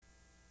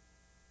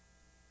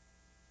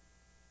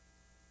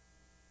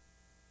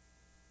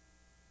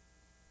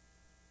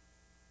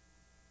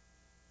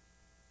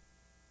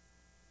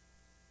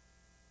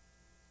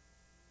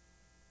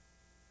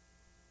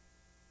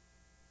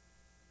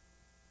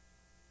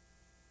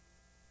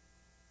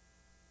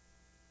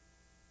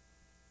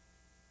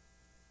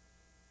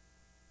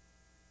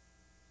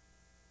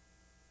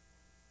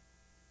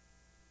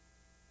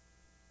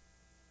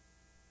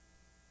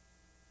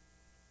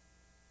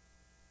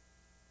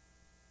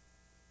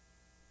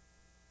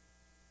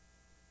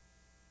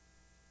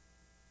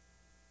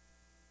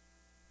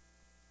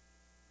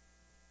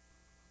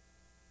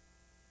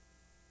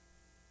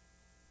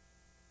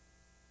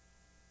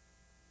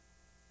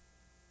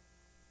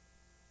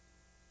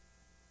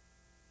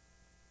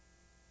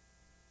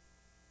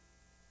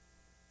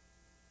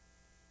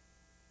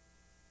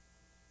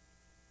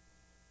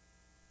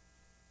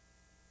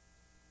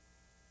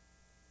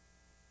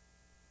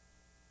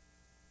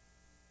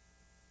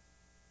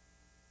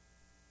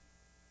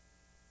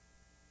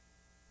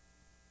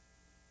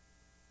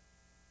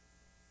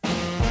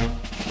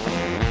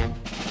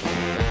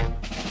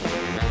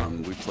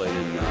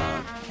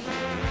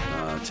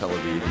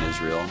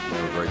Israel.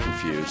 They were very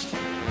confused.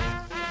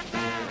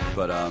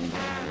 But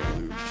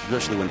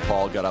especially when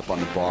Paul got up on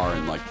the bar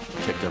and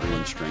kicked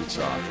everyone's drinks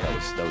off,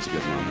 that was a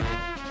good moment.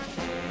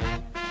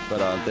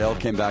 But they all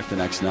came back the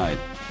next night.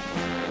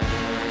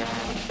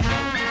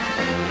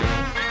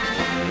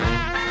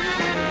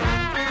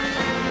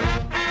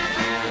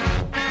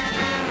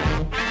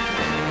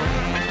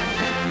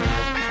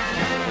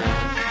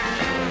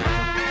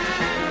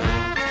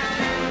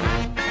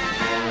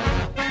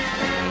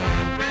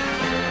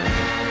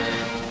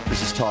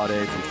 Todd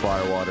A. from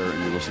Firewater,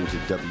 and you're listening to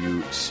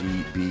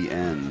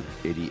WCBN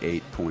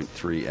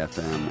 88.3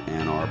 FM,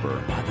 Ann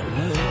Arbor. By the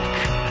look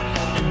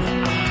in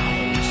the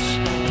eyes,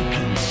 you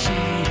can see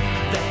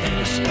that they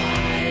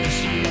despise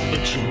you,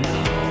 but you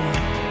know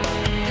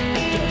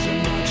it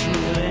doesn't much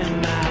really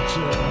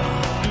matter,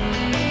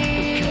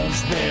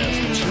 because there's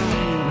the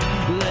train,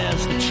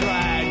 there's the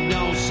track.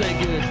 Don't say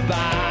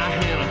goodbye,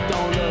 and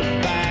don't look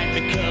back,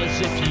 because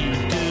if you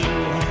do,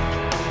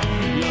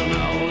 you'll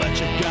know that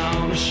you're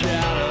gonna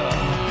shatter.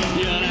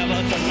 You never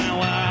told me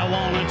where I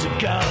wanted to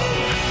go.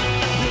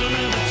 You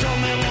never told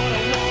me what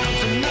I wanted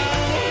to know.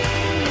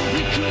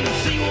 You couldn't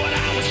see what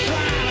I was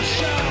trying to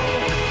show.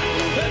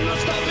 There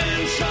must have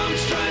been some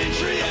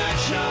strange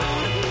reaction,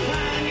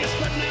 and you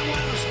split me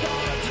when I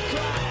started to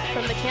cry.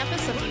 From the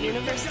campus of the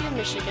University of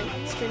Michigan,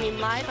 streaming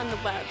live on the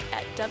web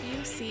at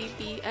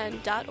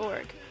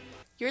WCBN.org,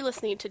 you're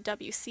listening to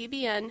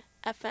WCBN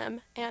FM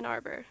Ann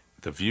Arbor.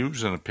 The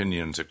views and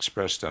opinions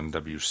expressed on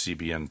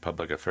WCBN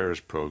Public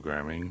Affairs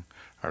programming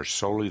are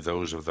solely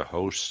those of the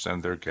hosts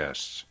and their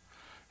guests,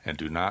 and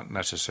do not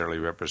necessarily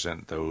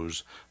represent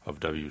those of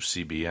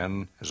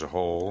WCBN as a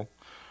whole,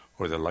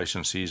 or the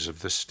licensees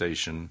of this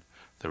station,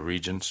 the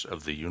Regents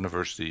of the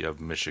University of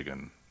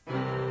Michigan.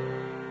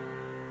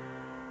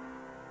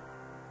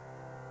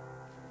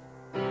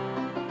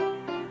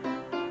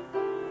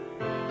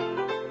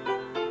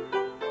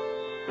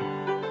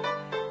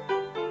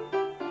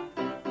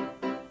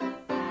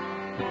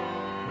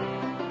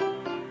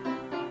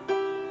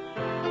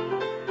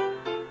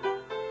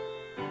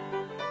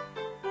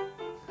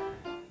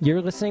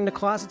 You're listening to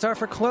Closets Are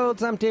for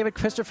Clothes. I'm David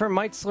Christopher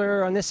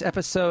Meitzler. On this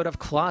episode of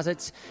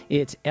Closets,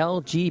 it's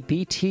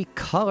LGBT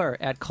color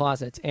at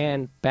Closets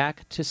and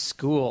back to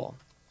school.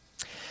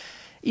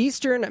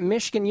 Eastern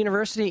Michigan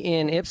University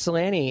in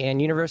Ypsilanti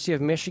and University of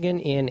Michigan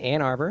in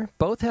Ann Arbor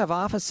both have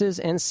offices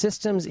and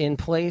systems in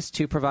place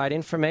to provide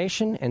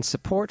information and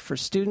support for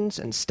students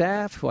and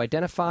staff who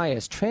identify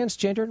as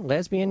transgender,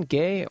 lesbian,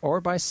 gay,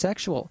 or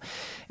bisexual.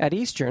 At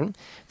Eastern,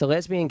 the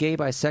Lesbian, Gay,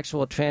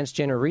 Bisexual,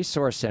 Transgender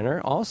Resource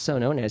Center, also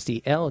known as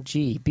the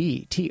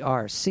LGBTRC,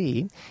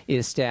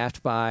 is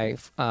staffed by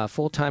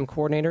full-time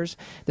coordinators.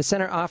 The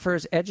center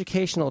offers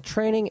educational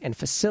training and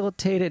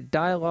facilitated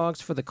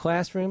dialogues for the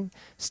classroom,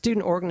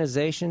 student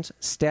organizations,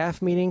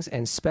 staff meetings,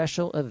 and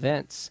special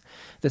events.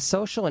 The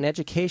social and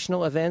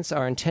educational events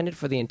are intended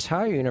for the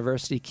entire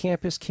university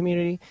campus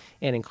community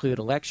and include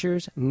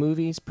lectures,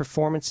 movies,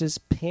 performances,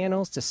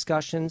 panels,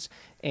 discussions,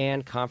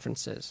 and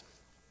conferences.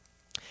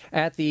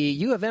 At the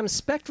U of M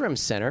Spectrum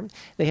Center,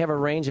 they have a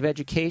range of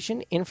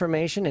education,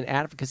 information, and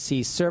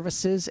advocacy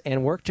services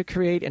and work to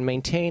create and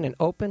maintain an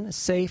open,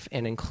 safe,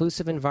 and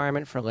inclusive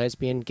environment for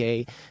lesbian,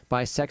 gay,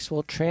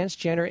 bisexual,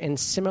 transgender, and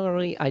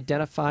similarly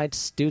identified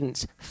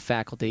students,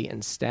 faculty,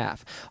 and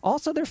staff.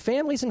 Also, their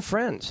families and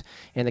friends,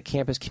 and the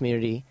campus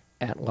community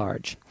at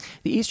large.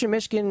 The Eastern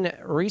Michigan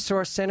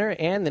Resource Center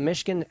and the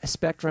Michigan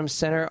Spectrum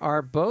Center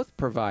are both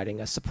providing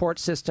a support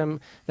system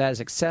that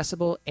is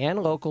accessible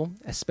and local,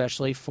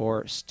 especially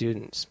for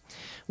students.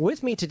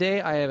 With me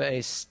today, I have a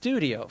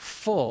studio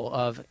full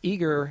of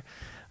eager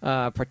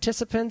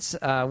participants.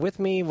 With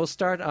me, we'll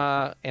start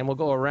and we'll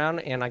go around,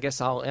 and I guess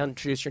I'll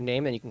introduce your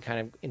name, and you can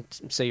kind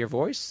of say your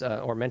voice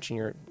or mention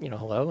your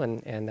hello,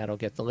 and that'll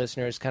get the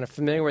listeners kind of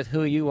familiar with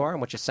who you are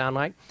and what you sound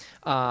like.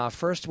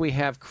 First, we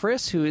have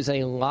Chris, who is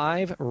a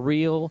live,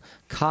 real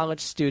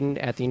college student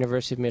at the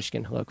University of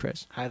Michigan. Hello,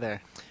 Chris. Hi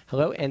there.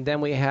 Hello. And then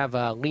we have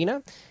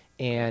Lena,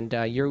 and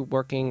you're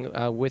working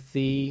with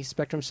the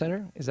Spectrum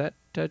Center. Is that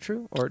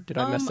true, or did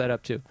I mess that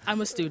up too?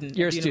 I'm a student.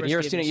 You're a student. You're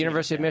a student at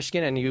University of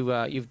Michigan, and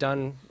you've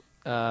done.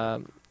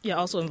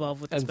 Also involved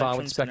with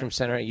the Spectrum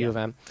Center at U of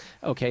M.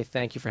 Okay,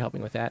 thank you for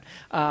helping with that.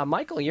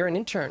 Michael, you're an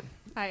intern.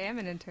 I am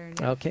an intern.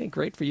 Yeah. Okay,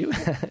 great for you.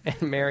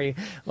 And Mary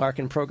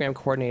Larkin, program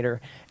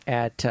coordinator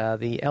at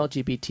the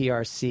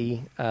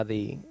LGBTRC,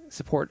 the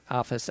support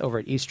office over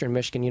at Eastern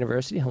Michigan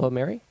University. Hello,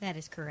 Mary. That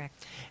is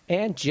correct.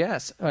 And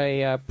Jess,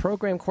 a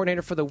program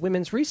coordinator for the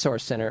Women's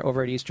Resource Center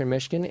over at Eastern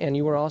Michigan, and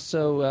you were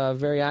also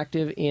very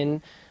active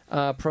in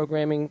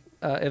programming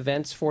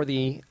events for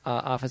the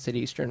office at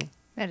Eastern.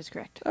 That is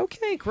correct.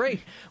 Okay,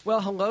 great.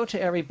 Well, hello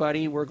to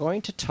everybody. We're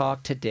going to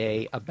talk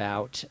today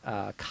about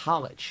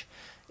college.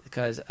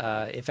 Because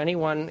if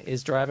anyone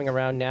is driving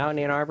around now in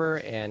Ann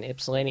Arbor and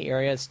Ypsilanti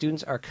area,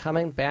 students are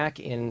coming back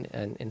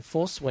in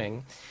full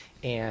swing,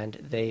 and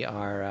they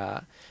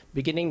are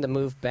beginning to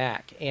move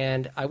back.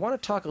 And I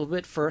want to talk a little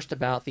bit first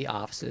about the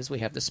offices. We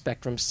have the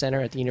Spectrum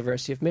Center at the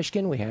University of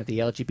Michigan. We have the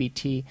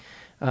LGBT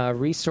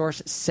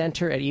Resource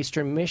Center at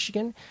Eastern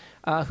Michigan.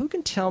 Who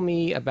can tell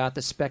me about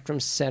the Spectrum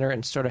Center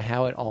and sort of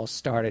how it all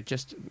started,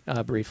 just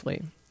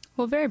briefly?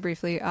 Well, very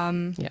briefly,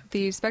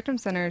 the Spectrum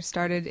Center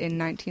started in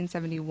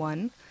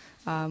 1971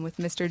 with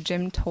Mr.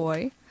 Jim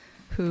Toy,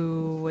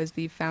 who was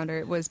the founder.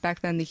 It was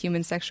back then the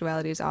Human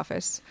Sexualities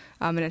Office,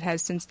 and it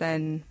has since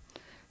then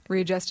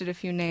readjusted a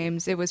few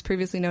names. It was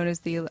previously known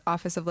as the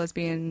Office of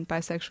Lesbian,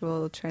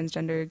 Bisexual,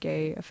 Transgender,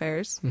 Gay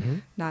Affairs,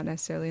 not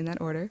necessarily in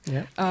that order.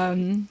 Yeah.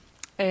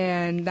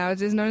 And now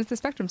it is known as the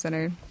Spectrum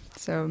Center.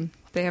 So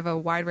they have a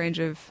wide range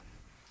of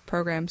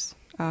programs,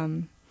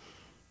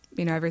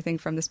 everything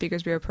from the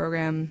Speakers Bureau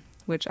program,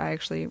 which I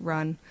actually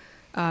run,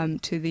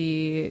 to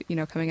the,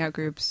 coming out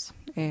groups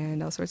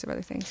and all sorts of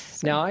other things.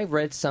 So. Now, I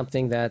read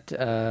something that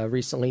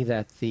recently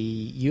that the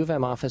U of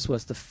M office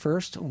was the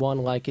first one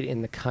like it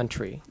in the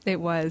country.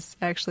 It was,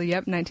 actually,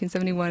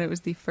 1971. It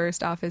was the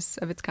first office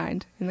of its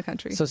kind in the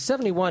country. So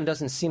 71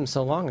 doesn't seem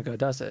so long ago,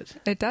 does it?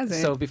 It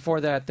doesn't. So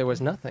before that, there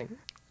was nothing.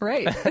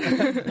 Right.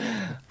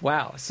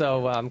 Wow.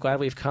 So I'm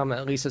glad we've come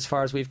at least as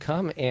far as we've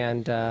come,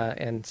 and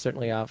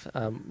certainly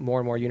more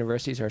and more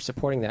universities are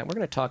supporting that. We're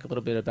going to talk a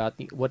little bit about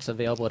what's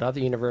available at other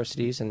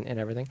universities and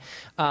everything.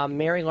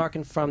 Mary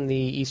Larkin from the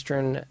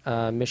Eastern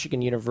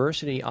Michigan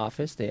University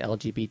office, the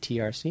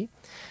LGBTRC.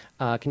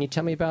 Can you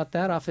tell me about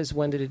that office?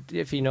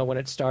 If you know when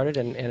it started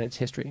and its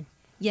history?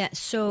 Yeah,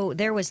 so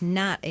there was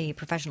not a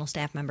professional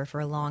staff member for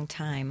a long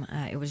time.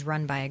 It was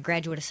run by a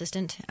graduate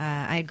assistant.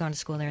 I had gone to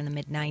school there in the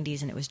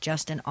mid-'90s, and it was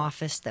just an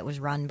office that was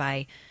run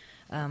by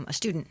a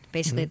student,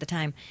 basically, at the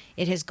time.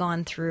 It has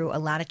gone through a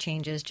lot of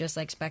changes, just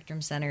like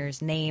Spectrum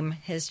Center's name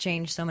has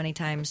changed so many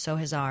times, so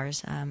has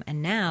ours.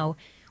 And now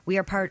we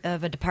are part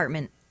of a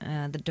department,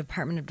 the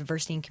Department of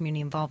Diversity and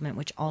Community Involvement,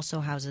 which also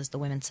houses the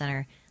Women's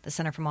Center, the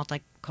Center for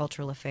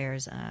Multicultural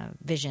Affairs,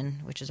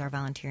 Vision, which is our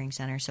volunteering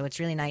center. So it's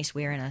really nice.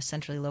 We are in a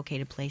centrally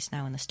located place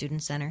now in the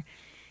Student Center,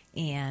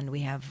 and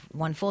we have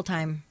one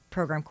full-time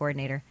program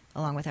coordinator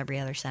along with every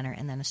other center,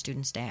 and then a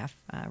student staff.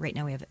 Right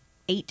now we have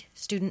 8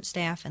 student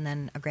staff and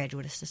then a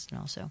graduate assistant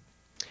also.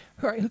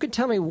 All right, who can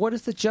tell me what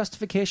is the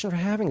justification for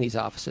having these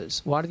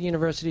offices? Why do the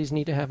universities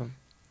need to have them?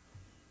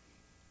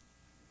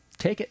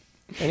 Take it.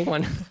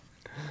 Anyone?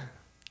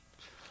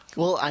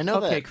 Well, I know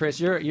that... Okay, Chris,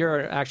 you're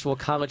an actual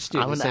college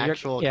student. I'm an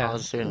actual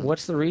college student.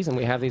 What's the reason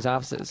we have these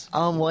offices?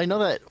 Well, I know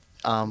that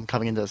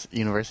coming into this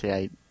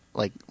university,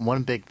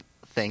 one big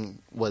thing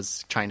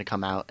was trying to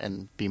come out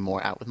and be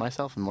more out with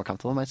myself and more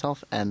comfortable with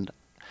myself. And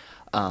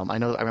I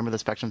remember the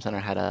Spectrum Center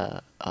had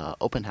a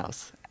open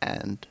house,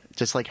 and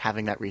just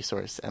having that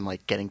resource and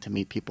getting to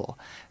meet people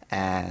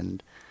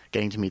and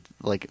getting to meet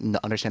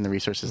understand the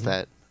resources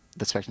that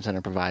the Spectrum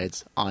Center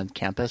provides on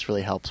campus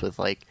really helps with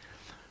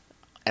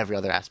every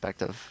other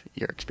aspect of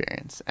your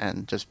experience,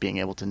 and just being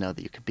able to know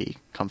that you could be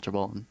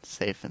comfortable and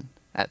safe and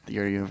at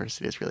your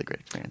university is a really great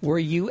experience. Were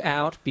you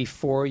out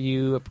before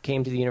you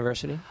came to the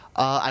university?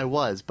 I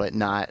was, but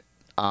not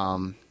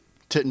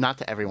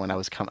to everyone. I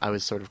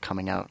was sort of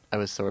coming out. I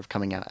was sort of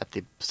coming out at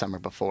the summer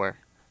before,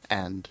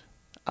 and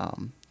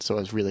so I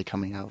was really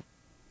coming out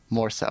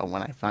more so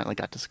when I finally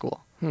got to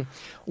school.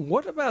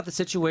 What about the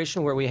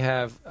situation where we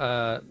have,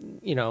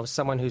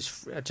 someone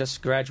who's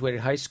just graduated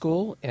high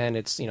school and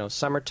it's,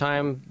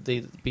 summertime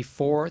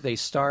before they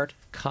start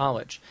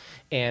college,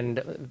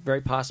 and very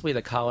possibly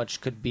the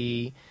college could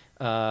be,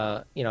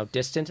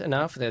 distant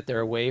enough that they're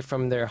away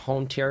from their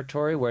home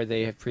territory where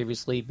they have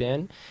previously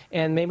been,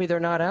 and maybe they're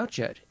not out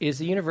yet. Is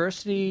the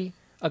university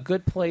a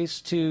good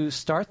place to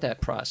start that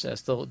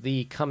process,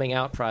 the coming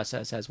out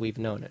process as we've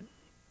known it?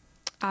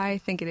 I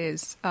think it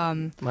is.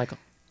 Michael?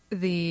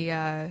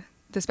 The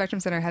Spectrum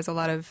Center has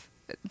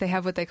they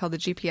have what they call the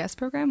GPS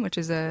program, which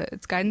is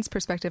it's guidance,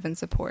 perspective, and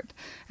support.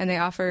 And they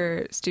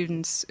offer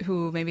students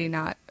who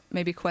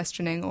maybe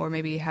questioning or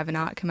maybe have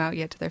not come out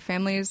yet to their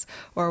families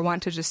or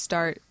want to just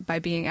start by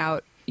being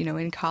out,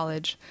 in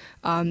college.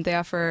 They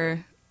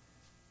offer,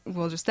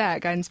 just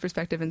that, guidance,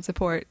 perspective, and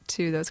support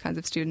to those kinds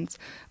of students,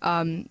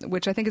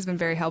 which I think has been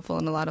very helpful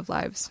in a lot of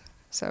lives.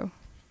 So...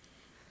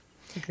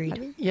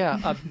 Agreed.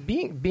 Yeah,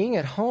 being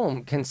at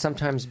home can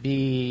sometimes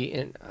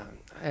be,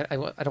 I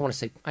don't want to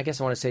say, I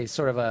guess I want to say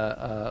sort of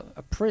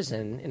a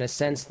prison, in a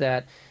sense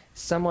that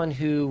someone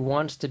who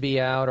wants to be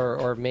out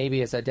or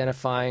maybe is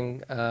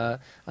identifying a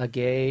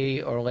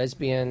gay or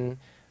lesbian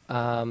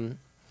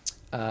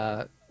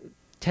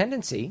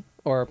tendency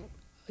or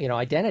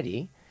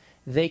identity,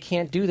 they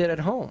can't do that at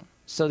home.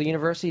 So the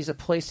university is a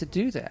place to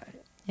do that.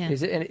 Yeah.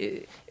 Is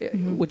it?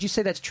 Would you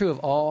say that's true of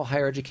all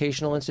higher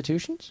educational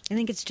institutions? I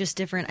think it's just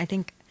different. I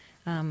think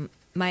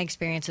my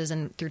experiences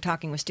and through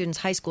talking with students,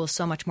 high school is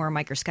so much more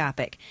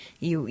microscopic.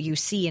 You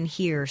see and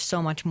hear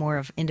so much more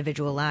of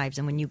individual lives,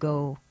 and when you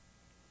go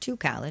to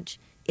college,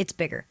 it's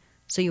bigger.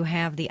 So you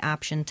have the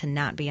option to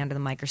not be under the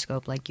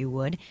microscope like you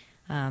would.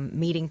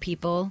 Meeting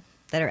people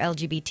that are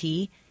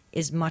LGBT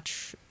is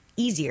much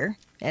easier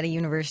at a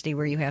university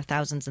where you have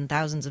thousands and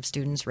thousands of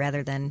students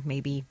rather than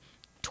maybe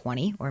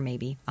 20 or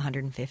maybe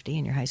 150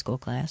 in your high school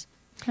class.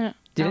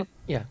 Did it?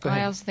 Yeah, go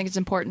ahead. I also think it's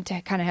important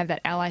to kind of have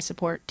that ally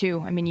support,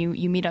 too. I mean,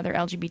 you meet other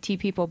LGBT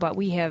people, but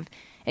we have,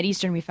 at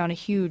Eastern, we found a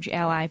huge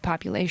ally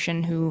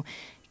population who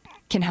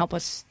can help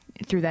us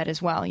through that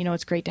as well.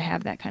 It's great to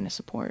have that kind of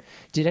support.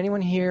 Did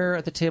anyone here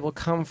at the table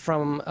come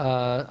from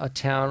a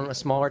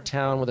smaller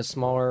town with a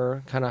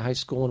smaller kind of high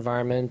school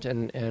environment?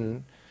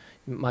 And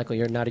Michael,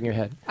 you're nodding your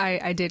head.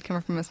 I did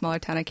come from a smaller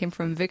town. I came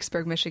from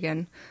Vicksburg,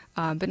 Michigan,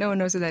 but no one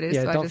knows where that is.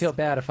 Yeah, so don't feel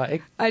bad if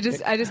I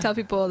just tell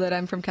people that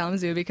I'm from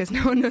Kalamazoo because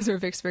no one knows where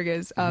Vicksburg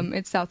is.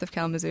 It's south of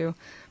Kalamazoo,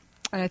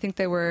 and I think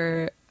there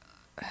were,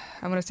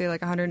 I want to say,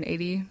 like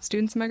 180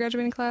 students in my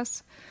graduating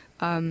class.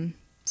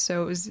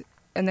 So it was,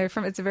 and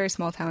it's a very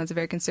small town. It's a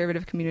very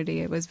conservative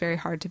community. It was very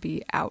hard to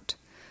be out.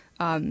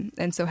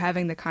 And so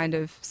having the kind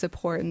of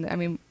support and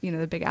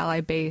the big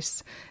ally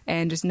base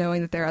and just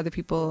knowing that there are other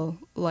people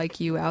like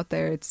you out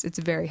there, it's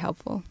very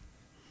helpful.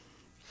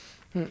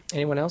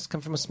 Anyone else come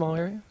from a small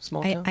area,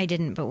 small town? I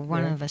didn't, but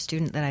one of a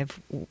student that I've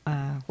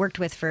worked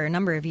with for a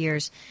number of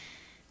years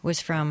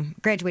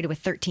graduated with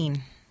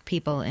 13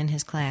 people in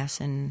his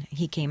class, and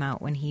he came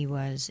out when he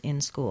was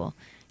in school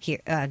here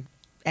at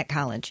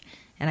college.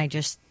 And I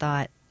just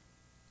thought,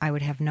 I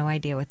would have no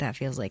idea what that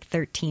feels like.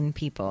 13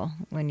 people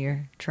when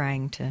you're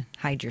trying to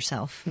hide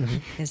yourself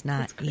is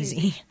not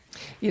easy.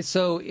 Yeah,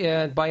 so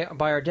by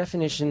our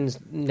definitions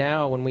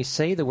now, when we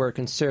say the word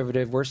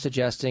conservative, we're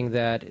suggesting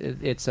that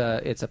it's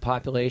a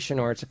population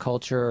or it's a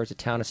culture or it's a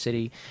town, a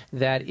city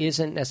that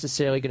isn't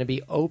necessarily going to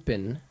be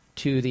open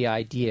to the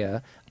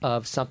idea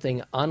of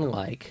something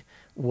unlike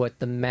what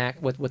the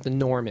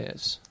norm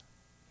is.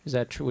 Is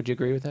that true? Would you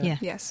agree with that? Yeah.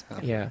 Yes.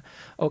 Yeah.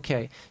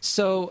 Okay.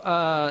 So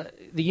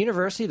the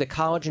university, the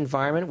college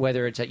environment,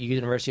 whether it's at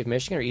University of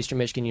Michigan or Eastern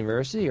Michigan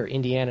University or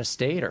Indiana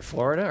State or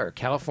Florida or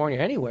California,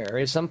 anywhere,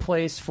 is some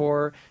place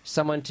for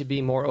someone to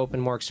be more open,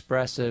 more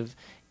expressive.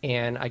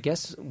 And I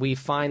guess we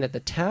find that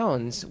the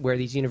towns where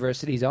these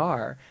universities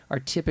are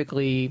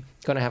typically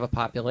going to have a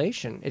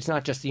population. It's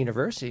not just the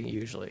university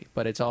usually,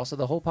 but it's also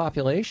the whole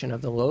population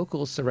of the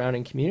local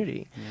surrounding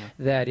community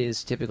that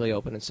is typically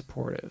open and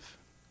supportive.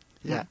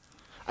 Yeah.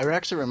 I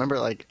actually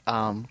remember,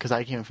 because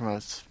I came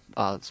from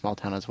a small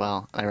town as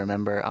well. I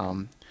remember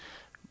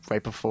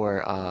right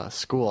before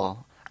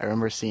school, I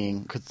remember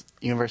seeing, because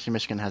University of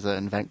Michigan has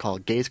an event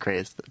called Gays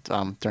Craze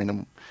during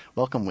the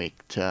Welcome Week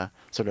to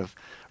sort of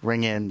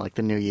ring in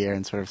the new year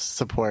and sort of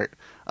support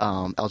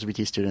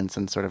LGBT students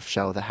and sort of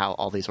show how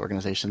all these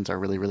organizations are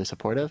really, really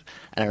supportive.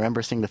 And I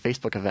remember seeing the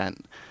Facebook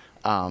event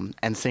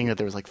and seeing that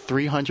there was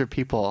 300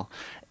 people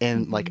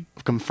in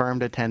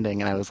confirmed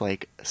attending, and I was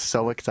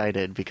so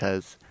excited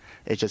because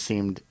it just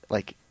seemed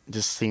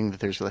just seeing that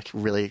there's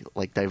really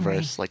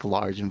diverse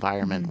large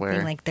environment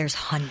where being there's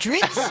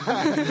hundreds.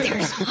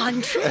 There's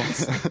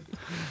hundreds.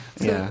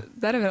 So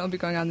that event will be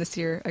going on this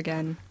year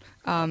again.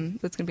 That's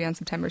going to be on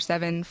September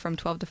 7 from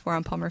 12 to 4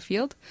 on Palmer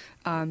Field.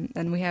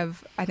 And we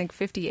have, I think,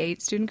 58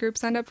 student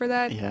groups signed up for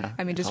that. Yeah,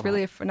 just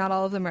really, not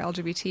all of them are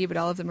LGBT, but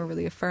all of them are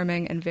really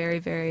affirming and very,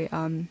 very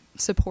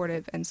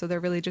supportive. And so they're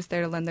really just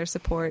there to lend their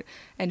support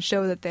and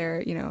show that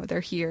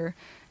they're here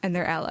and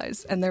they're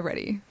allies and they're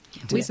ready.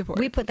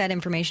 We put that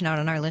information out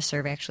on our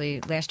listserv actually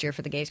last year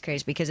for the Gays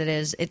Craze because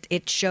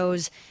it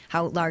shows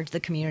how large the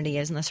community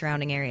is in the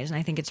surrounding areas, and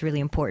I think it's really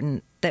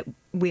important that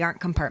we aren't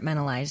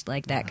compartmentalized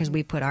like that because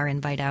we put our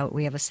invite out.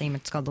 We have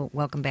it's called the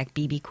Welcome Back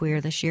BB Queer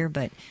this year,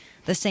 but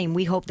the same.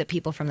 We hope that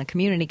people from the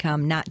community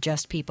come, not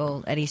just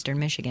people at Eastern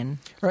Michigan.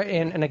 Right,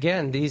 and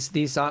again, the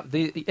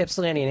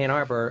Ypsilanti and Ann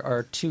Arbor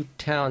are two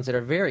towns that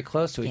are very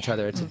close to each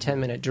other. It's a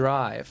 10-minute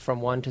drive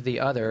from one to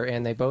the other,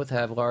 and they both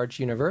have large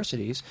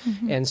universities,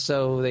 and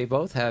so they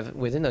both have,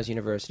 within those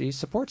universities,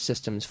 support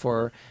systems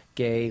for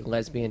gay,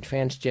 lesbian,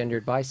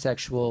 transgendered,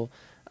 bisexual,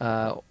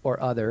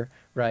 or other,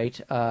 right,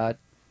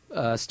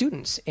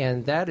 students,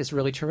 and that is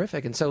really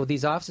terrific. And so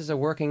these offices are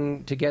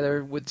working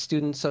together with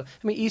students. So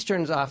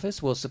Eastern's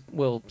office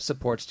will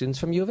support students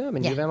from U of M,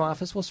 and U of M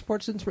office will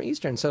support students from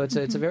Eastern. So it's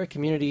a very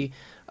community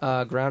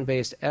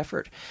ground-based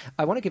effort.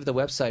 I want to give the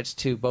websites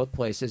to both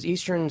places.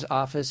 Eastern's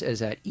office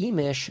is at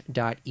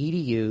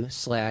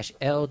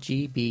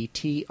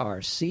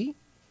emich.edu/LGBTRC.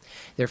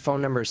 Their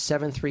phone number is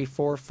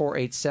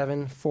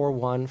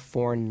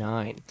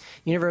 734-487-4149.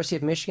 University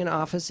of Michigan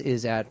office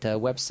is at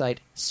website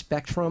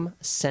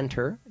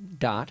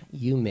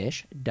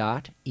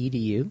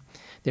spectrumcenter.umich.edu.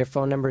 Their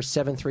phone number is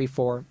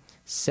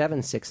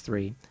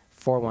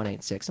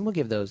 734-763-4186. And we'll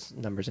give those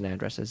numbers and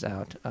addresses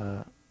out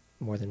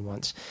more than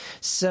once.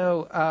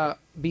 So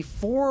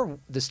before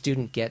the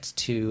student gets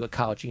to a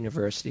college or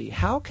university,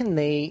 how can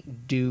they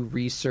do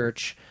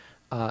research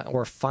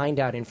or find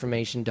out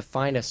information to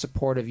find a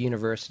supportive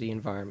university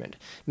environment?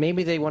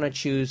 Maybe they want to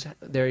choose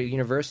their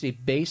university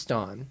based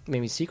on,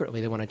 maybe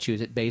secretly they want to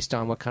choose it based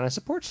on what kind of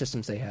support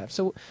systems they have.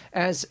 So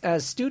as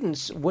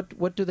students,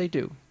 what do they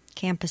do?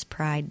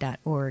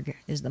 CampusPride.org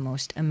is the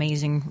most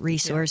amazing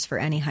resource for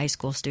any high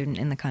school student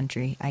in the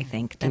country, I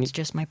think. That's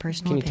just my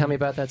personal opinion. Can you tell me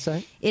about that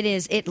site? It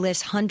is. It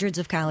lists hundreds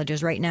of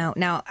colleges right now.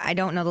 Now, I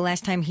don't know the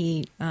last time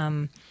he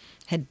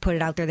had put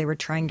it out there. They were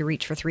trying to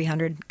reach for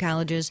 300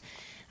 colleges.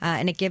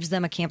 And it gives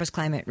them a campus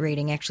climate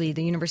rating. Actually,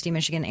 the University of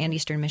Michigan and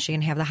Eastern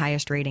Michigan have the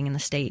highest rating in the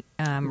state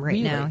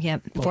right now.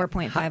 Yep,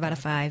 4.5 out of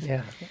 5.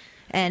 Yeah.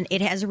 And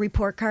it has a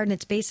report card, and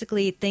it's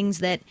basically things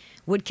that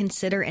would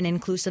consider an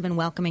inclusive and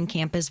welcoming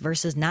campus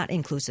versus not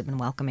inclusive and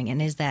welcoming.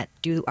 And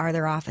are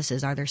there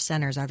offices, are there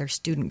centers, are there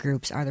student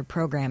groups, are there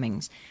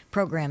programs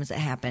that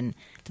happen?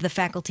 Do the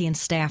faculty and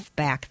staff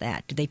back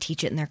that? Do they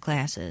teach it in their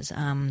classes?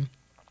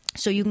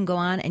 So you can go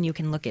on and you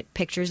can look at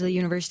pictures of the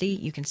university.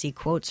 You can see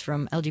quotes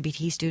from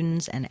LGBT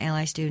students and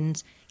ally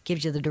students.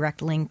 Gives you the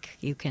direct link.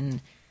 You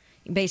can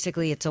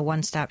basically, it's a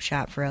one-stop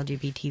shop for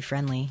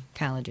LGBT-friendly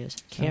colleges.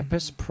 So.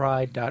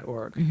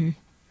 Campuspride.org. Mm-hmm.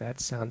 That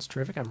sounds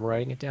terrific. I'm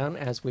writing it down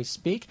as we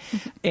speak.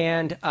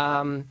 And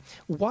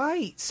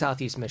why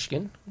Southeast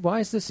Michigan? Why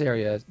is this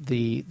area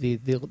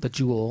the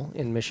jewel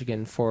in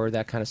Michigan for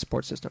that kind of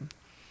support system?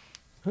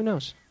 Who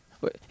knows?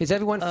 Is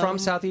everyone from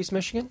Southeast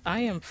Michigan? I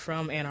am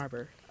from Ann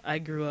Arbor. I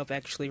grew up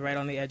actually right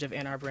on the edge of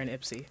Ann Arbor and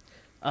Ypsi.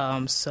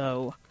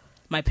 So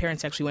my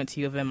parents actually went to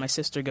U of M. My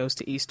sister goes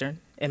to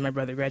Eastern, and my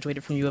brother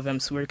graduated from U of M,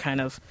 so we're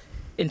kind of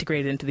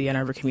integrated into the Ann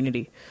Arbor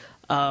community.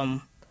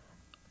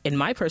 In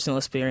my personal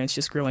experience,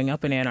 just growing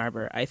up in Ann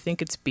Arbor, I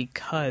think it's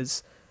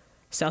because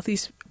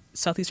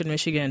Southeastern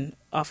Michigan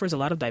offers a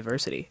lot of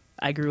diversity.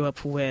 I grew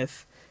up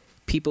with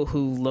people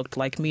who looked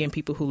like me and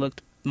people who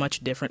looked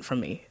much different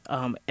from me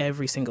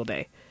every single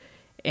day.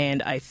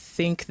 And I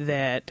think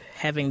that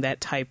having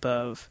that type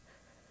of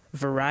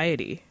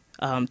variety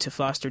to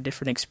foster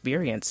different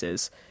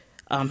experiences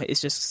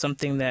is just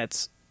something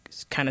that's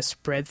kind of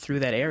spread through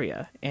that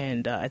area.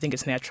 And I think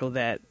it's natural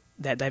that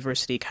that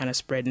diversity kind of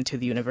spread into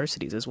the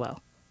universities as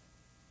well.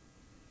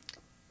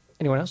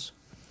 Anyone else?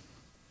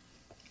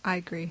 I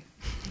agree.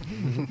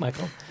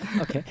 Michael?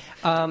 Okay.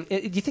 Do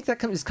you think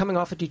that is coming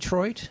off of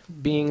Detroit,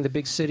 being the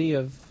big city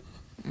of,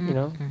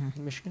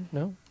 Michigan?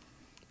 No?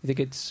 You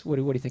think it's, what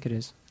do you think it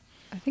is?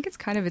 I think it's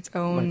kind of its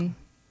own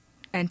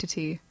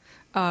entity.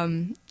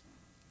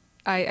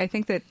 I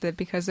think that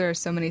because there are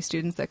so many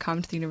students that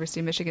come to the University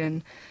of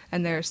Michigan,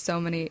 and there are so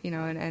many,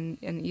 and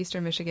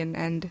Eastern Michigan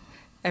and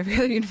every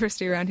other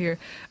university around here,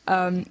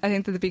 I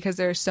think that because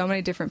there are so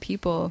many different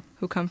people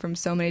who come from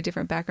so many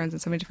different backgrounds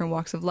and so many different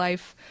walks of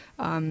life,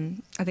 I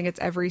think it's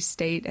every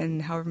state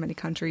and however many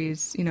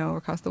countries,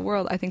 across the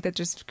world, I think that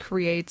just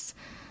creates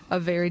a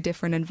very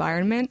different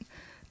environment.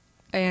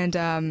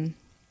 And,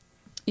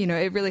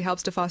 it really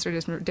helps to foster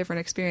different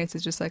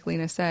experiences, just like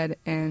Lena said.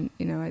 And,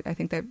 I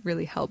think that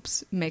really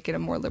helps make it a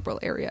more liberal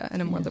area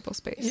and a more liberal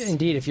space. Yeah,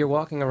 indeed. If you're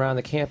walking around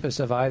the campus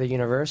of either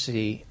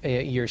university,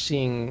 you're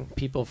seeing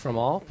people from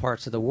all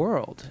parts of the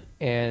world.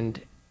 And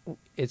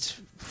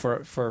it's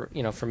for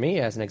me,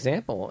 as an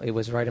example, it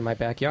was right in my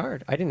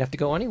backyard. I didn't have to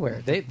go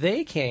anywhere.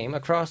 They came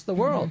across the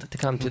world to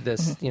come to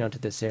this, to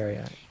this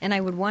area. And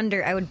I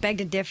would beg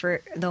to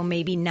differ, though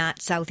maybe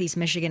not Southeast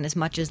Michigan as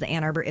much as the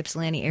Ann Arbor,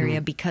 Ypsilanti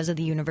area because of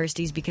the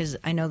universities, because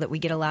I know that we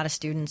get a lot of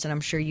students, and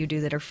I'm sure you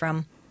do, that are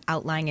from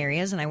outlying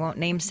areas, and I won't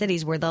name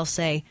cities, where they'll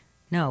say,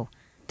 no,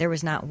 there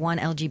was not one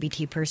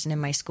LGBT person in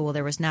my school.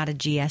 There was not a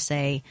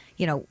GSA,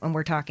 and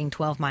we're talking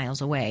 12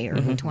 miles away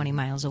or 20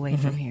 miles away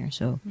from here.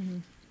 So.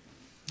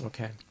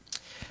 Okay.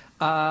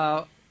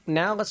 Now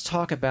let's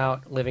talk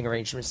about living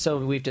arrangements. So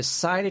we've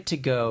decided to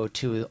go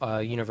to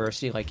a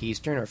university like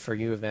Eastern or for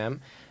U of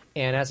M.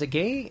 And as a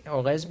gay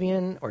or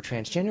lesbian or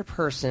transgender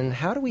person,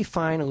 how do we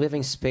find a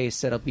living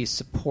space that'll be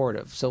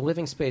supportive? So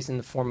living space in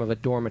the form of a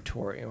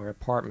dormitory or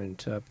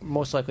apartment,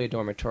 most likely a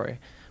dormitory.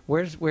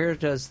 Where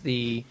does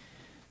the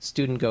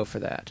student go for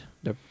that,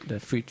 the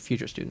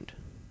future student?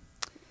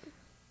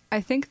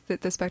 I think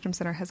that the Spectrum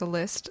Center has a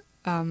list,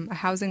 a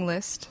housing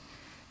list.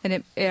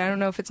 And I don't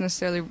know if it's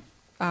necessarily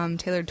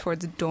tailored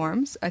towards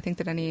dorms. I think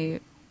that any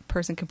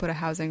person can put a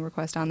housing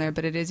request on there,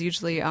 but it is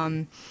usually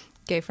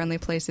gay-friendly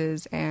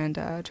places and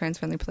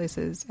trans-friendly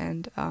places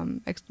and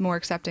more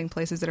accepting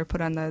places that are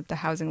put on the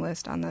housing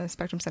list on the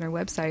Spectrum Center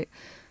website.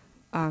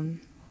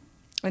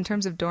 In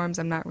terms of dorms,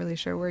 I'm not really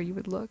sure where you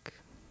would look.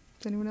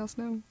 Does anyone else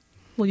know?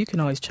 Well, you can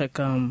always check.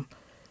 I'm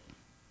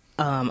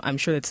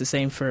sure it's the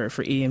same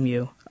for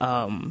EMU.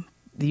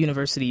 The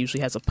university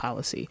usually has a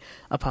policy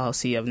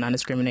of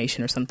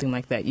non-discrimination or something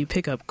like that. You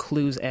pick up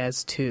clues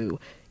as to,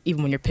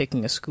 even when you're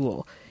picking a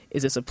school,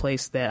 is this a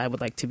place that I would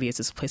like to be? Is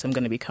this a place I'm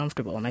going to be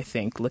comfortable? And I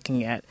think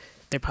looking at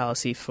their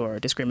policy for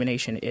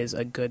discrimination is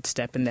a good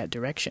step in that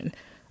direction.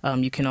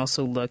 You can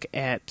also look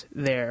at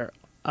their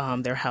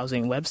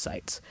housing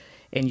websites,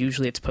 and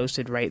usually it's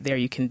posted right there.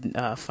 You can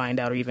find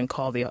out, or even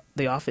call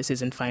the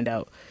offices and find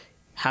out,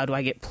 how do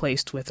I get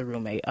placed with a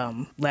roommate?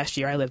 Last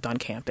year I lived on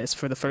campus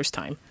for the first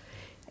time.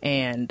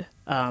 And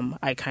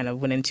I kind of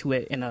went into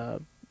it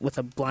with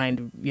a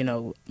blind,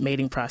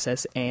 mating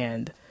process,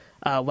 and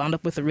wound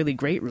up with a really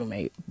great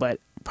roommate. But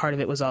part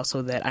of it was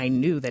also that I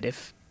knew that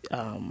if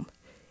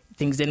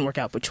things didn't work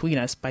out between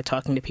us, by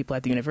talking to people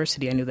at the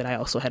university, I knew that I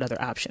also had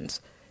other options.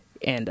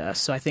 And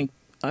so I think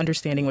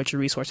understanding what your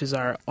resources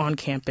are on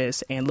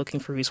campus and looking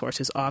for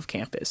resources off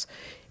campus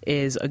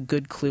is a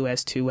good clue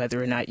as to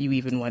whether or not you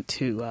even want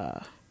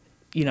to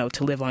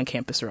to live on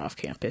campus or off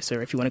campus,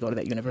 or if you want to go to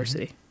that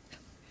university.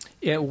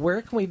 Yeah,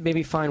 where can we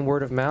maybe find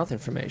word of mouth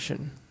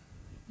information?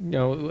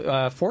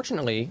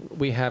 Fortunately,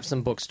 we have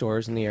some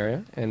bookstores in the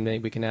area, and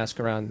we can ask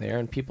around there,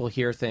 and people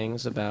hear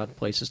things about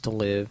places to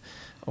live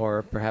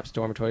or perhaps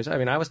dormitories. I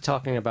mean, I was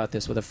talking about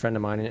this with a friend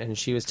of mine, and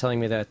she was telling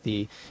me that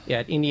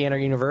at Indiana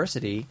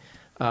University,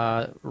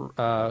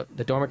 the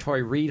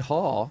dormitory Reed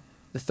Hall,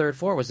 the third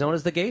floor, was known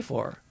as the gay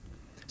floor.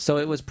 So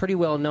it was pretty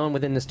well known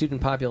within the student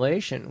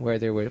population where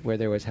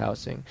there was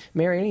housing.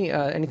 Mary,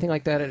 anything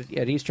like that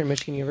at Eastern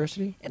Michigan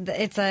University?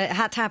 It's a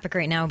hot topic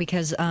right now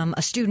because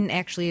a student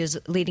actually is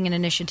leading an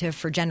initiative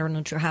for gender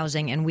neutral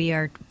housing, and we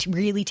are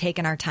really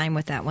taking our time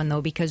with that one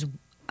though because,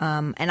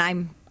 and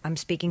I'm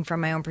speaking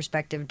from my own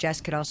perspective.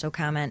 Jess could also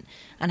comment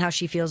on how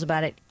she feels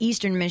about it.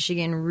 Eastern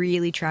Michigan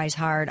really tries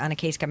hard on a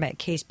case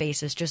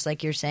basis, just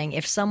like you're saying.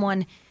 If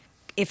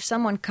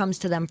someone comes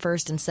to them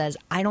first and says,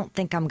 I don't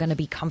think I'm going to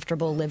be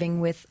comfortable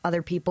living with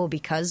other people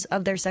because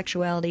of their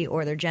sexuality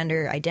or their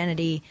gender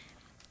identity,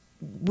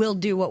 we'll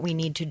do what we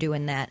need to do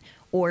in that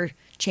or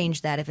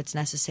change that if it's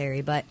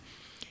necessary. But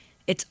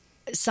it's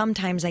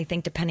sometimes, I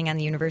think, depending on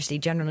the university,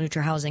 gender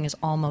neutral housing is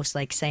almost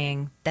like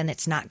saying, then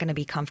it's not going to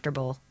be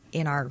comfortable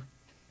in our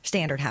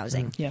standard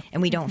housing. Yeah.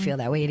 And we don't feel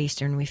that way at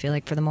Eastern. We feel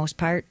like for the most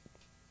part,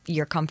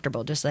 you're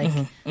comfortable, just like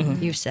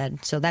you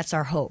said. So that's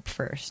our hope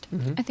first.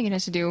 I think it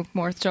has to do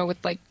more so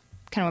with like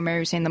kind of what Mary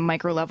was saying, the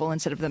micro level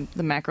instead of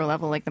the macro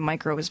level, like the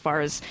micro as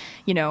far as,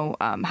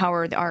 how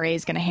are the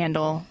RAs going to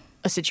handle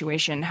a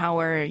situation? How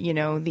are,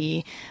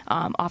 the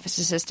office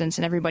assistants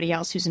and everybody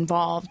else who's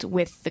involved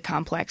with the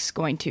complex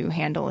going to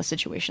handle a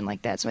situation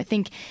like that? So I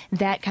think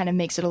that kind of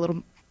makes it a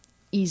little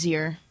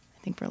easier,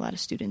 I think, for a lot of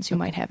students who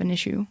might have an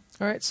issue.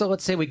 All right, so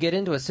let's say we get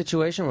into a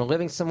situation, we're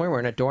living somewhere, we're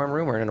in a dorm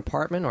room, we're in an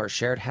apartment or a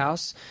shared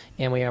house,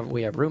 and we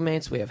have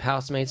roommates, we have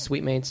housemates,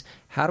 suitemates.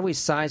 How do we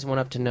size one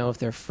up to know if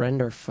they're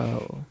friend or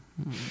foe?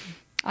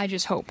 I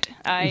just hoped.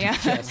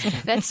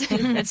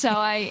 That's how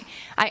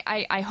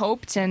I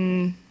hoped,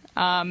 and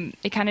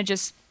it kind of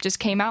just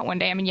came out one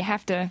day. I mean, you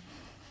have to,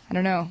 I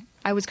don't know.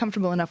 I was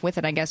comfortable enough with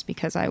it, I guess,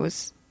 because I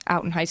was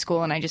out in high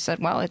school, and I just said,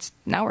 well, it's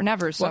now or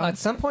never. So. Well, at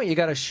some point, you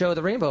got to show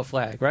the rainbow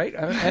flag, right?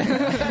 Oh,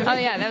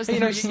 yeah, that was the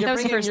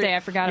first day. I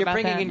forgot about that.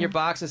 You're bringing in your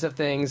boxes of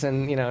things,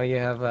 and you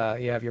have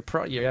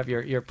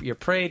your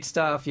parade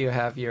stuff, you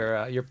have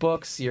your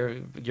books, your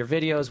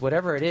videos,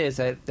 whatever it is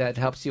that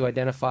helps you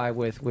identify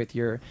with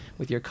your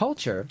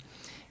culture.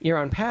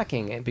 You're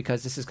unpacking it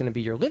because this is going to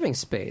be your living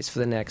space for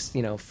the next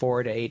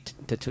 4 to 8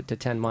 to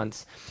 10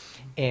 months,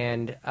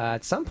 and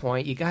at some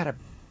point, you got to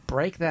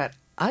break that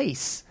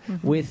ice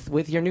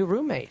with your new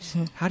roommate.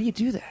 How do you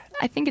do that?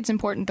 I think it's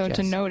important, though,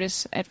 to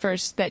notice at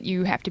first that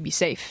you have to be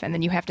safe, and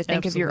then you have to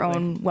think of your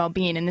own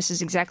well-being. And this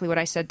is exactly what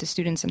I said to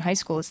students in high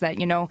school, is that,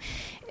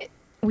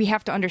 we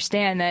have to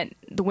understand that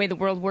the way the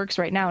world works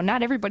right now,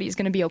 not everybody is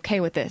going to be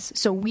okay with this.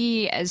 So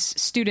we, as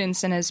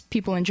students and as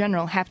people in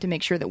general, have to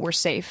make sure that we're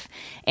safe.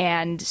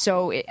 And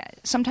so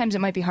sometimes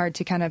it might be hard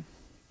to kind of,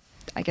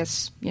 I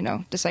guess,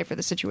 decipher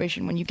the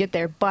situation when you get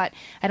there. But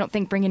I don't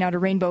think bringing out a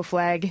rainbow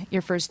flag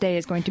your first day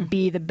is going to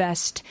be the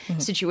best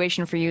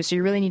situation for you. So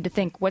you really need to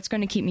think, what's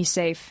going to keep me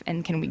safe,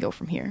 and can we go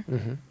from here?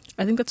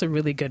 I think that's a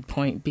really good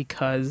point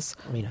because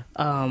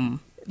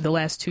the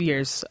last 2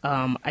 years,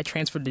 I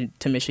transferred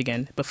to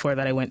Michigan. Before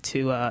that, I went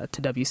to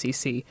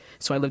WCC,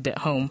 so I lived at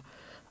home.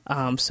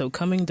 So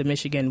coming to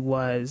Michigan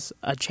was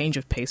a change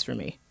of pace for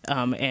me,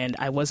 and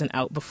I wasn't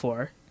out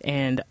before.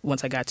 And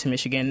once I got to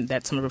Michigan,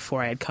 that summer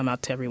before, I had come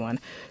out to everyone.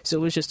 So it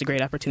was just a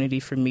great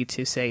opportunity for me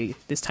to say,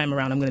 this time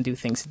around, I'm going to do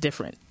things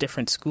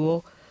different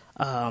school,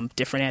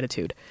 different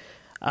attitude.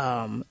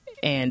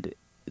 And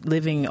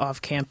living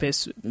off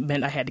campus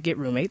meant I had to get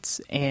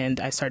roommates, and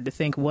I started to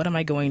think, what am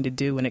I going to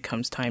do when it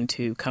comes time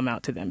to come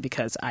out to them?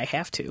 Because I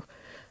have to,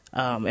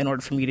 in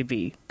order for me to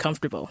be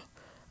comfortable,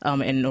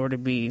 and in order to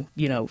be,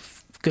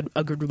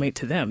 a good roommate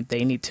to them.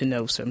 They need to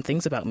know certain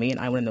things about me, and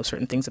I want to know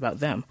certain things about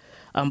them.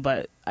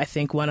 But I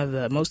think one of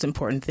the most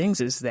important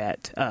things is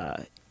that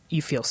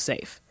you feel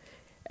safe.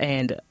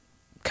 And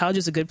college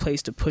is a good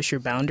place to push your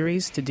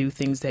boundaries, to do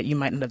things that you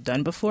might not have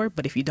done before.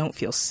 But if you don't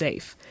feel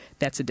safe,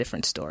 that's a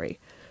different story.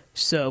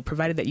 So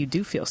provided that you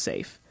do feel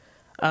safe,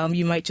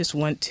 you might just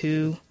want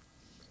to,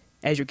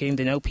 as you're getting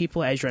to know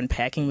people, as you're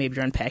unpacking, maybe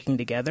you're unpacking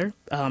together,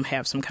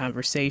 have some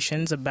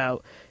conversations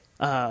about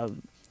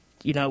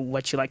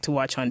what you like to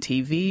watch on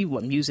TV,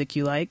 what music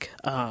you like,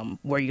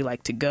 where you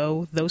like to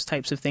go, those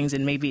types of things.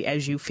 And maybe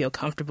as you feel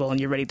comfortable and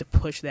you're ready to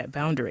push that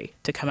boundary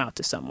to come out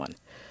to someone,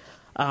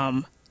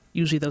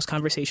 usually those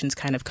conversations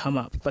kind of come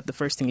up. But the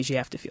first thing is you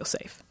have to feel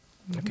safe.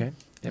 Okay.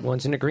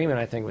 Everyone's in agreement,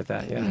 I think, with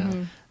that.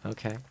 Yeah.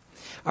 Okay.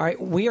 All right,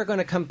 we are going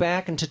to come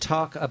back and to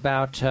talk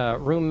about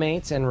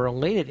roommates and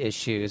related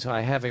issues.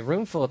 I have a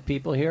room full of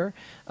people here,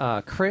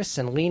 Chris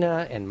and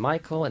Lena and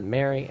Michael and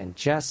Mary and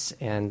Jess,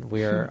 and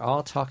we're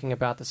all talking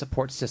about the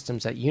support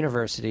systems at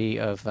University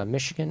of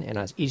Michigan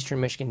and Eastern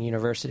Michigan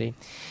University.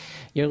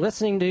 You're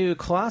listening to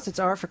Closets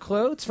Are for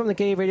Clothes from the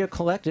Gay Radio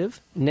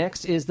Collective.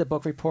 Next is the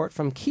book report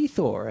from Keith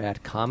Orr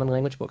at Common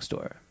Language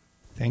Bookstore.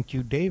 Thank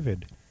you,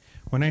 David.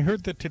 When I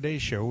heard that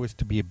today's show was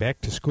to be a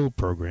back-to-school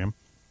program,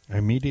 I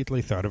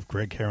immediately thought of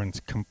Greg Herron's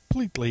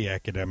completely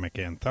academic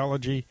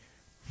anthology,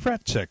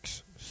 Frat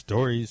Sex,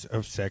 Stories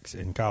of Sex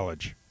in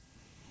College.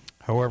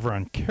 However,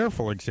 on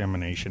careful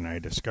examination, I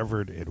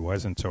discovered it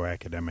wasn't so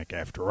academic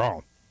after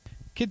all.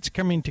 Kids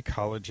coming to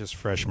college as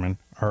freshmen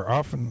are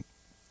often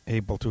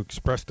able to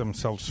express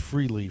themselves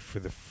freely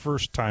for the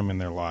first time in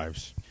their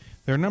lives.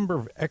 There are a number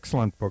of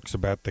excellent books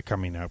about the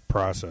coming out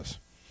process.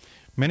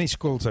 Many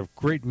schools have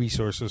great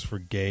resources for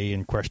gay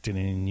and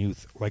questioning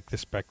youth, like the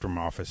Spectrum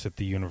Office at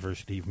the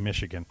University of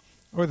Michigan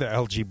or the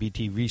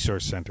LGBT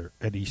Resource Center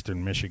at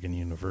Eastern Michigan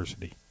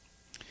University.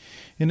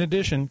 In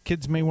addition,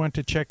 kids may want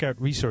to check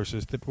out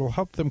resources that will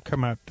help them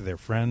come out to their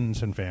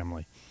friends and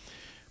family.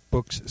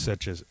 Books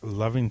such as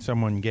Loving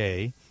Someone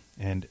Gay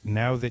and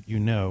Now That You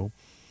Know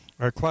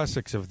are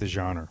classics of the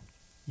genre.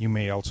 You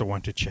may also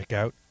want to check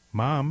out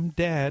Mom,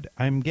 Dad,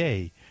 I'm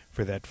Gay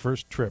for that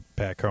first trip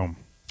back home.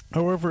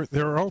 However,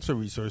 there are also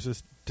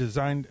resources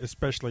designed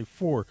especially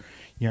for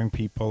young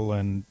people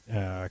and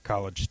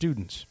college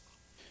students.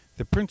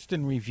 The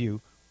Princeton Review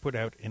put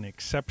out an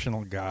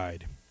exceptional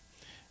guide.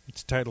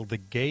 It's titled The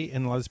Gay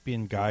and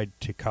Lesbian Guide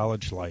to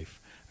College Life,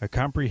 a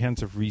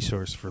comprehensive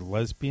resource for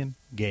lesbian,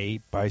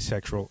 gay,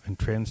 bisexual, and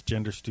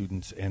transgender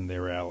students and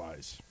their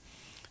allies.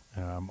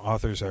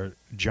 Authors are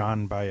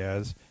John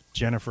Baez,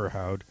 Jennifer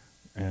Howd,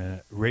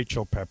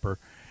 Rachel Pepper,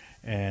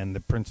 and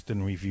the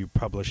Princeton Review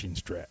publishing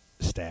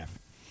staff.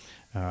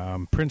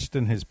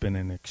 Princeton has been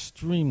an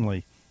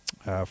extremely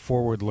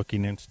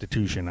forward-looking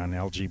institution on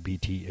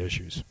LGBT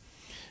issues.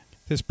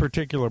 This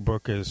particular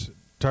book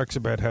talks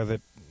about how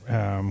that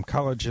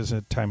college is a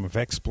time of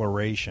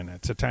exploration.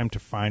 It's a time to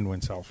find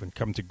oneself and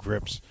come to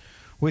grips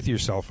with your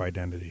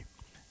self-identity.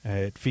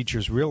 It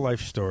features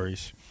real-life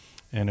stories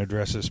and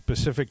addresses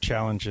specific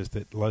challenges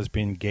that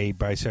lesbian, gay,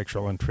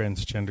 bisexual, and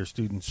transgender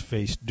students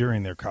face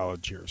during their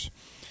college years.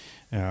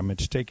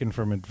 It's taken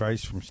from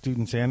advice from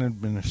students and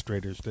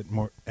administrators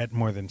at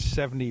more than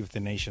 70 of the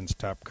nation's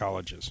top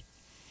colleges.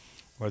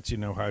 Lets you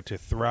know how to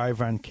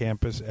thrive on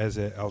campus as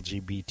a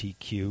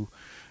LGBTQ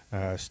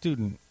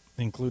student,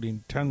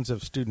 including tons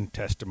of student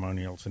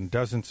testimonials and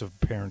dozens of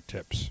parent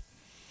tips.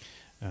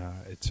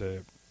 It's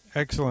an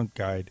excellent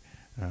guide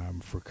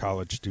for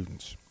college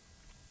students.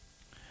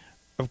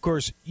 Of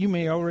course, you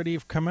may already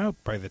have come out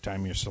by the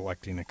time you're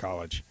selecting a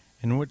college,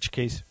 in which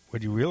case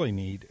what you really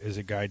need is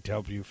a guide to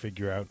help you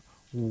figure out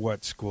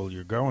what school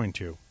you're going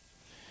to.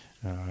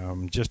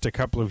 Just a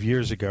couple of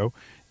years ago,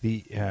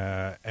 the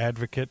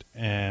advocate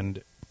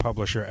and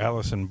publisher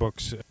Allison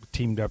Books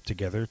teamed up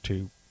together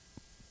to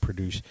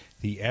produce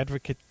the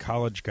Advocate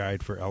College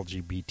Guide for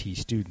LGBT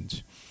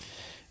Students.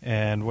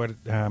 And what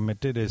it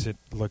did is it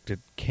looked at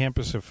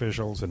campus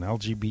officials and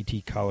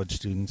LGBT college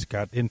students,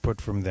 got input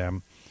from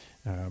them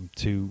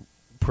to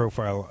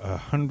profile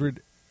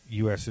 100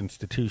 U.S.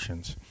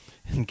 institutions,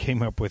 and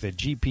came up with a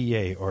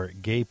GPA, or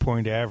Gay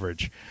Point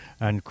Average,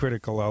 on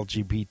critical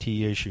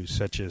LGBT issues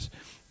such as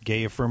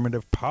gay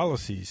affirmative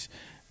policies,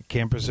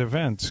 campus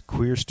events,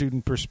 queer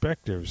student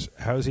perspectives,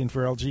 housing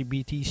for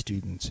LGBT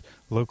students,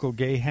 local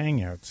gay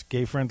hangouts,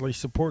 gay-friendly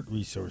support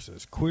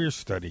resources, queer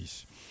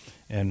studies,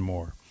 and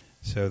more.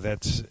 So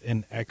that's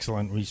an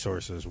excellent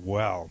resource as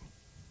well.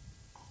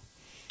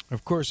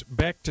 Of course,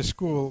 back to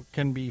school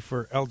can be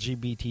for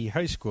LGBT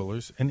high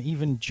schoolers and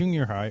even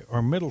junior high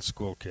or middle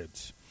school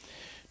kids.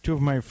 Two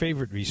of my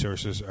favorite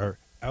resources are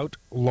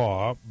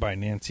Outlaw by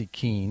Nancy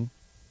Keene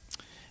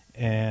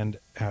and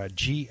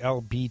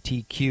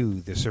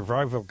GLBTQ, The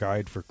Survival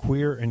Guide for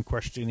Queer and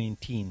Questioning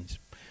Teens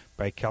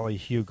by Kelly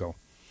Hugel.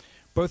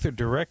 Both are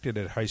directed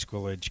at high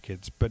school age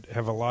kids, but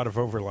have a lot of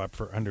overlap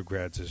for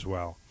undergrads as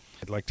well.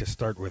 I'd like to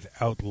start with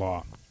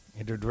Outlaw.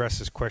 It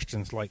addresses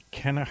questions like,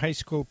 can a high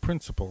school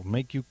principal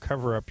make you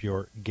cover up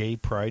your gay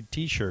pride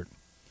t-shirt?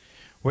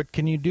 What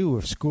can you do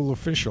if school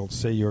officials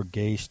say your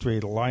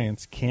gay-straight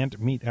alliance can't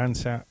meet on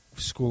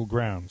school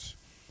grounds?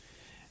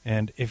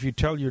 And if you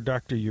tell your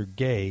doctor you're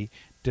gay,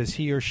 does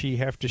he or she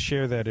have to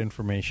share that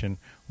information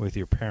with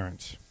your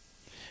parents?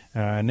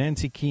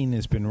 Nancy Keene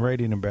has been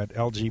writing about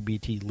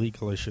LGBT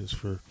legal issues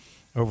for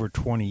over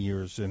 20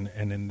 years, and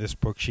in this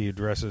book she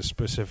addresses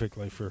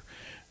specifically for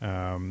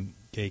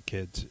gay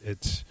kids.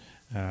 It's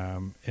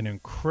an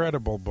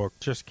incredible book,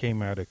 just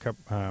came out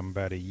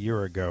about a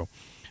year ago.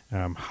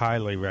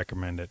 Highly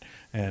recommend it.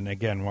 And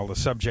again, while the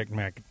subject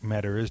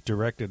matter is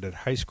directed at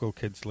high school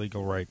kids'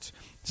 legal rights,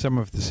 some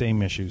of the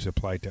same issues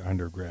apply to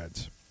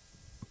undergrads.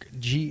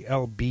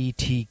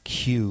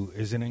 GLBTQ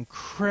is an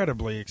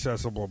incredibly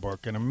accessible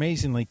book and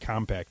amazingly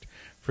compact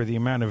for the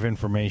amount of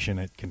information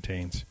it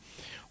contains.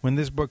 When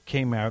this book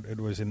came out,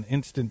 it was an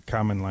instant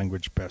common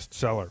language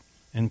bestseller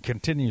and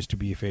continues to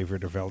be a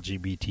favorite of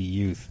LGBT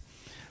youth.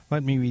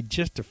 Let me read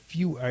just a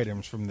few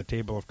items from the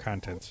table of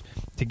contents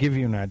to give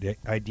you an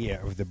idea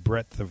of the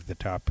breadth of the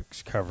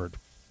topics covered.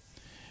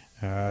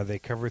 They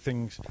cover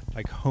things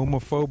like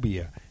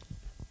homophobia.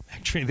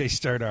 Actually, they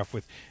start off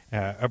with,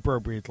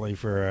 appropriately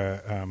for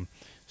a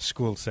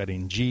school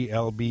setting,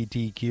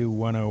 GLBTQ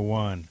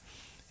 101,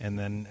 and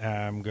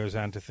then goes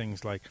on to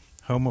things like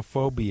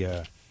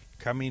homophobia,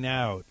 coming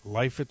out,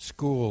 life at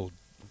school,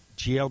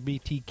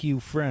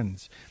 GLBTQ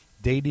friends,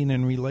 dating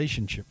and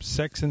relationships,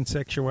 sex and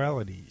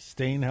sexuality,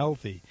 staying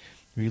healthy,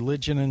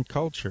 religion and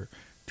culture,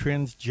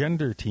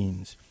 transgender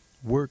teens,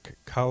 work,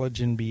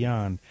 college, and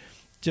beyond.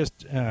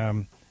 Just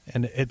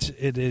and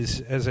it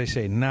is, as I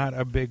say, not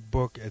a big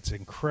book. It's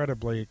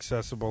incredibly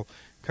accessible,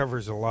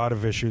 covers a lot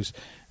of issues,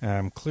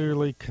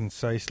 clearly,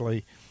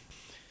 concisely.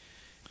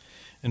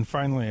 And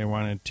finally, I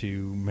wanted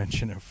to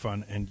mention a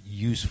fun and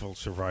useful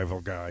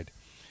survival guide.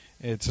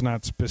 It's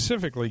not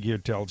specifically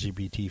geared to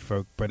LGBT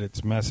folk, but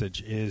its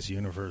message is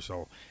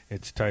universal.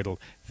 It's titled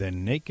The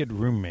Naked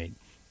Roommate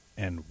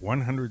and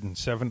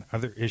 107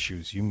 Other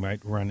Issues You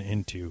Might Run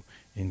Into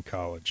in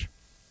College.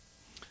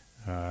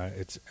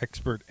 It's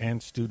expert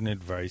and student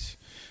advice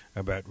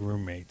about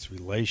roommates,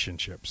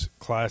 relationships,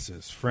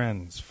 classes,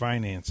 friends,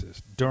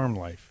 finances, dorm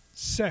life,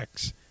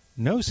 sex,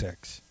 no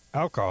sex,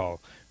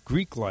 alcohol,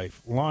 Greek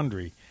life,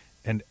 laundry,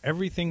 and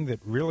everything that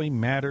really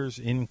matters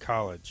in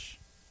college.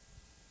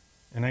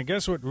 And I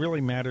guess what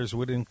really matters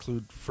would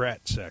include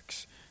frat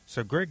sex.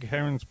 So Greg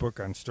Herron's book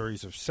on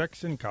stories of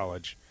sex in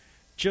college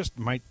just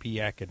might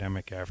be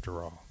academic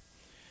after all.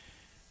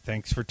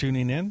 Thanks for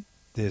tuning in.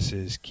 This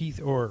is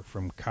Keith Orr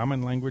from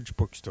Common Language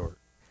Bookstore.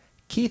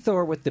 Keith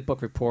Orr with the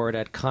book report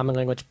at Common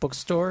Language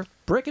Bookstore,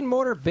 brick and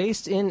mortar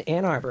based in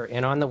Ann Arbor,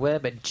 and on the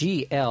web at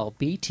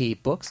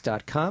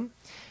glbtbooks.com.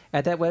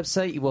 At that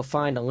website, you will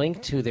find a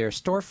link to their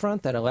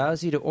storefront that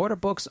allows you to order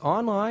books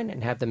online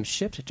and have them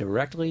shipped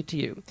directly to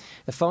you.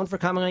 The phone for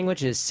Common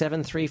Language is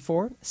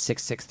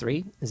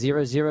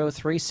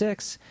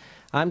 734-663-0036.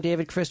 I'm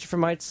David Christopher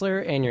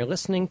Meitzler, and you're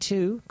listening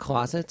to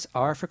Closets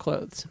Are for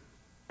Clothes.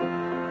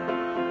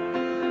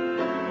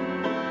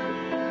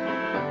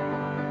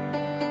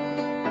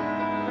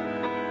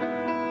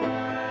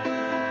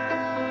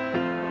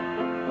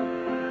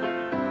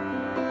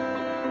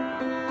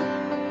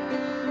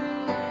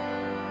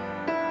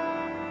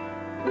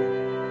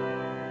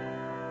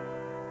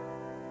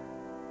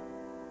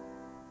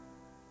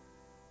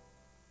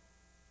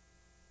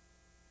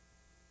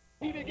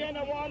 He began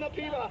to warn the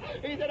people.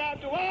 He said,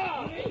 after a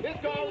while, it's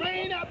going to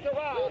rain after a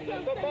while,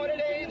 for 40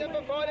 days and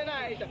for 40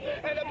 nights.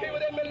 And the people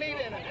didn't believe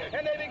him.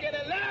 And they began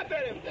to laugh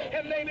at him.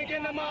 And they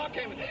began to mock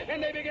him.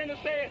 And they began to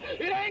say,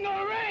 it ain't going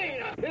to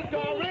rain. It's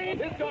going to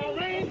rain. It's going to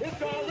rain. It's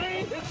going to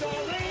rain. It's going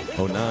to rain.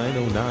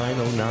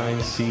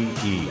 090909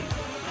 CE.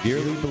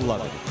 Dearly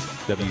beloved,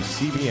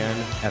 WCBN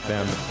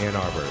FM Ann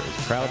Arbor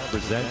is proud to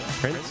present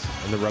Prince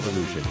and the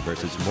Revolution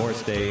versus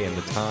Morris Day and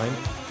the Time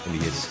in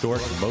the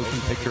historic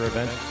motion picture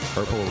event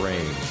Purple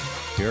Rain.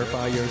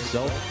 Purify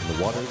yourself in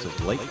the waters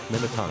of Lake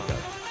Minnetonka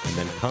and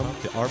then come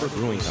to Arbor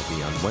Brewing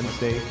Company on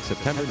Wednesday,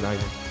 September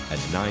 9th at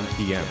 9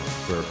 p.m.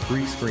 for a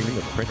free screening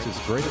of Prince's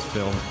greatest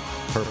film,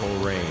 Purple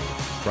Rain.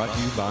 Brought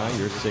to you by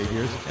your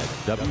saviors at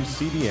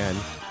WCBN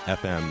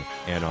FM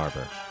Ann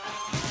Arbor.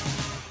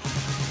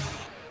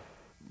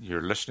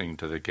 You're listening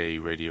to the Gay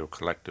Radio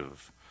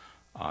Collective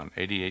on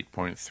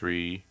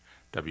 88.3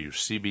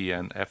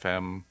 WCBN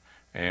FM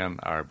Ann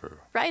Arbor.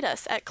 Write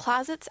us at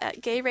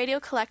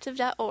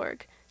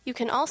closets@gayradiocollective.org. You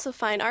can also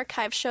find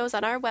archive shows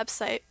on our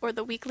website or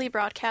the weekly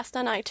broadcast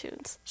on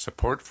iTunes.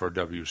 Support for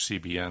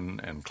WCBN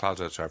and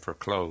Closets Are for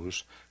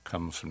Clothes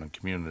comes from the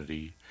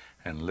community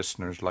and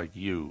listeners like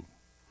you.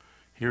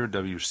 Hear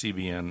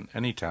WCBN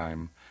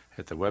anytime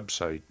at the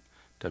website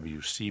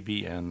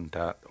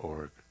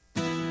wcbn.org.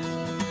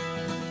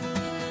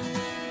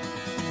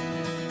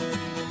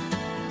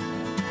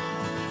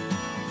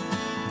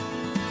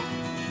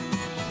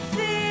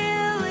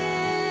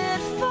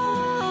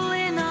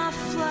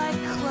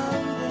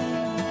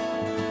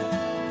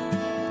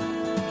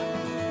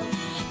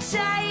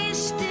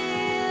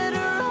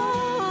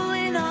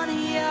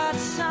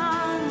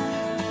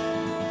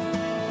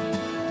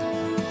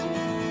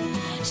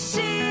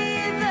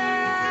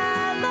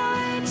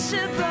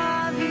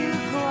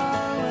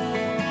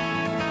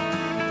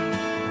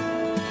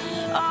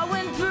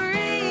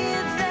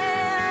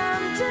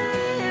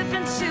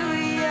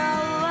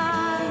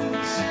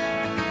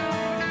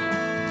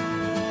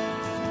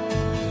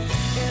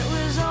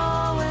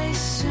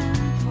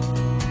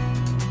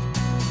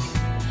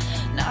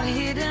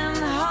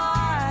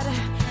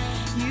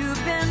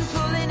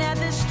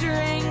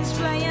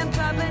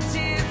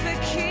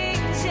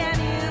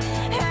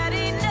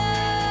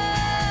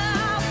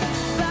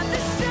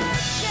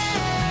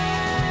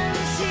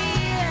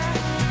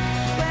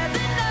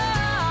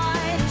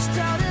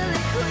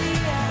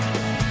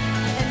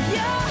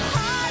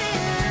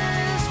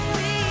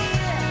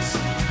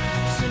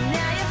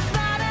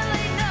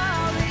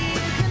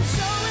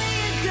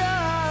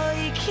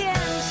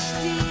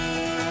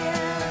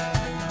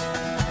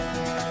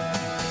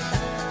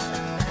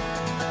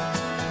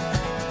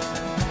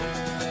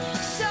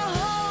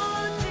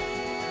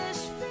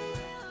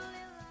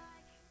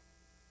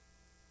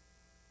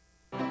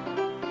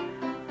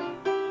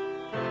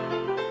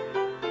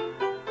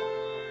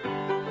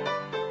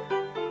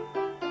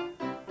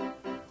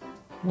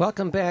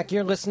 Welcome back.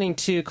 You're listening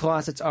to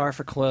Closets Are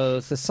for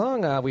Clothes. The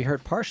song we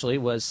heard partially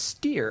was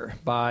Steer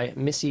by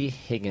Missy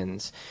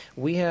Higgins.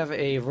 We have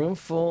a room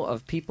full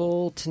of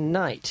people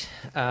tonight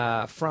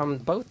from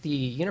both the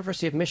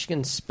University of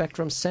Michigan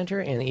Spectrum Center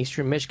and the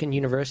Eastern Michigan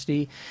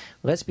University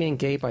Lesbian,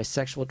 Gay,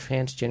 Bisexual,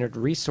 Transgendered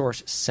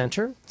Resource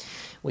Center.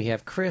 We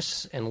have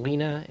Chris and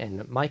Lena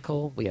and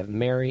Michael. We have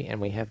Mary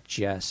and we have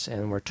Jess.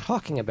 And we're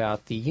talking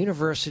about the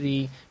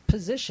university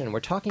position. We're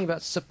talking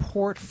about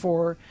support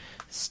for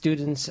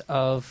students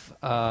who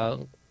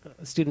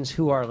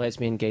are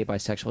lesbian, gay,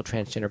 bisexual,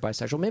 transgender,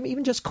 bisexual, maybe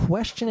even just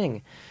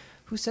questioning.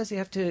 Who says they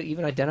have to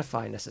even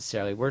identify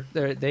necessarily?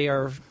 They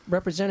are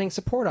representing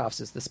support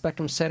offices, the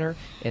Spectrum Center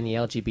and the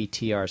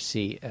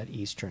LGBTRC at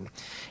Eastern.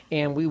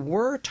 And we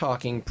were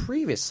talking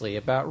previously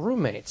about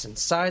roommates and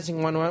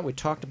sizing one on. We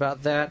talked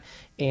about that.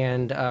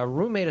 And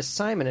roommate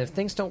assignment, if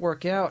things don't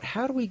work out,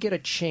 how do we get a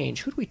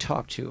change? Who do we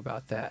talk to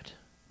about that?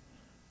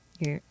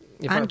 If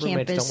our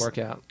roommates don't work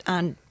out.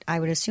 I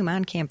would assume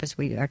on campus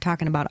we are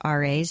talking about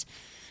RAs.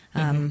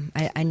 I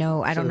don't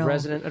know.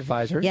 Resident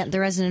advisors. Yeah, the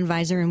resident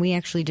advisor, and we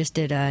actually just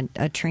did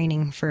a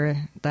training for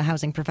the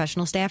housing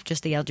professional staff,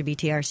 just the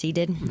LGBTRC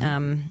did.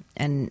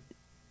 And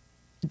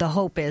the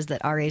hope is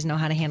that RAs know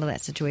how to handle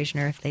that situation,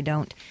 or if they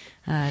don't,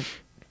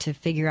 to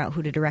figure out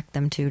who to direct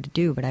them to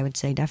do. But I would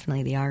say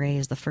definitely the RA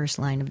is the first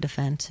line of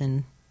defense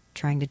in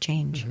trying to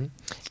change.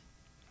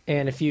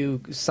 And if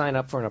you sign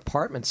up for an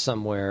apartment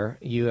somewhere,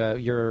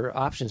 your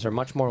options are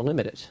much more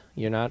limited.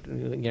 You're not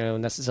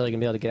necessarily going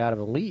to be able to get out of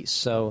a lease.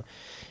 So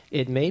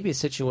it may be a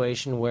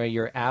situation where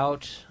you're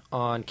out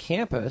on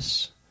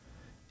campus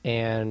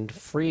and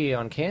free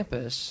on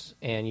campus,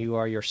 and you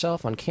are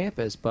yourself on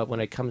campus, but when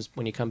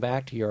you come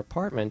back to your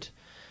apartment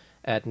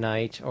at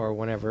night or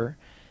whenever,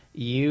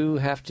 you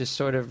have to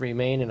sort of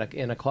remain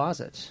in a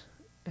closet.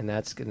 And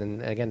that's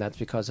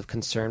because of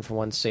concern for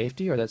one's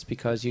safety, or that's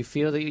because you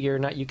feel that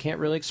you can't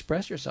really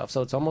express yourself.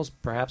 So it's almost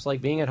perhaps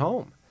like being at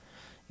home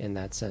in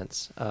that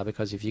sense,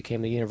 because if you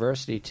came to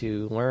university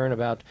to learn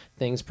about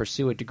things,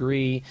 pursue a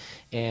degree,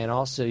 and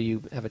also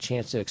you have a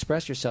chance to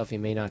express yourself, you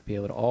may not be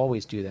able to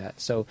always do that.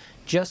 So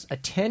just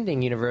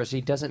attending university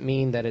doesn't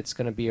mean that it's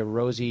going to be a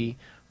rosy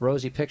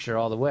picture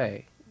all the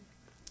way.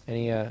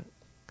 Any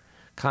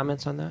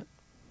comments on that?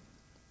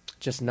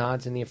 Just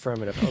nods in the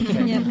affirmative.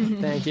 Okay, Yeah.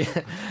 Thank you.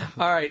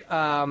 All right.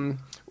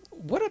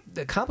 What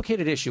a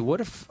complicated issue.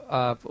 What if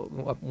I'm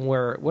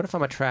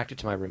attracted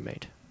to my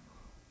roommate?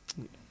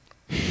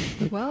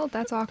 Well,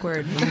 that's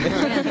awkward.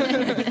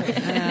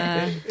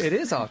 It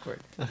is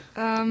awkward. Gosh,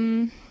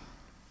 I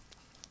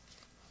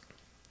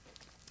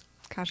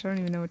don't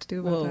even know what to do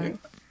about that.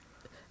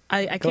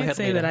 I can't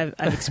say that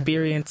I've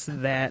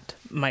experienced that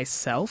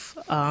myself,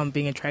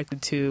 being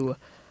attracted to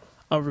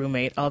a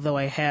roommate, although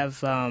I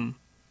have...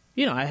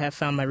 I have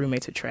found my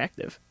roommates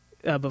attractive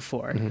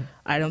before.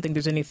 I don't think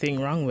there's anything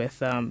wrong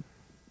with,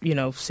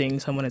 seeing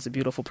someone as a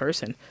beautiful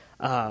person,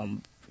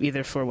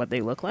 either for what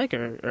they look like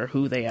or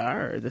who they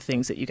are or the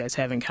things that you guys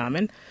have in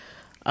common.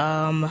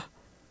 When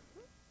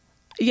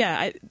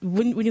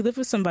you live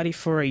with somebody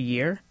for a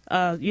year,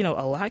 a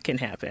lot can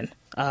happen.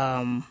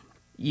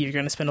 You're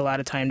going to spend a lot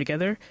of time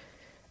together.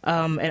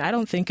 And I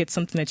don't think it's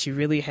something that you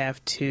really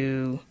have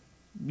to,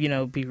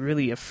 be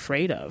really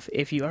afraid of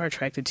if you are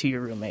attracted to your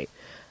roommate.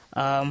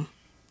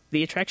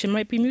 The attraction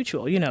might be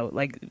mutual,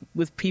 like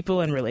with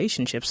people and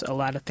relationships, a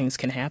lot of things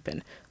can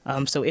happen.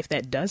 So if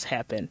that does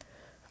happen,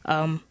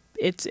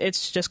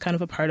 it's just kind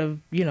of a part of,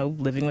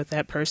 living with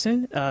that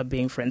person,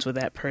 being friends with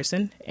that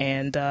person,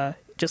 and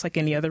just like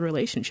any other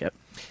relationship.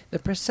 The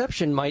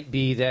perception might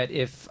be that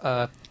if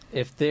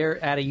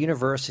they're at a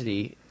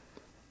university,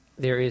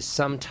 there is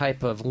some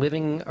type of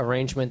living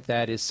arrangement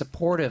that is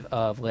supportive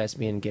of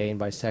lesbian, gay, and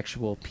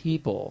bisexual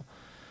people,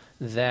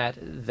 that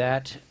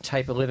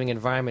type of living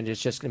environment is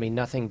just going to be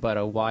nothing but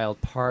a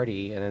wild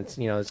party, and it's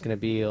going to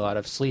be a lot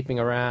of sleeping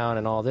around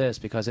and all this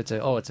because it's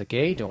a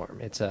gay dorm.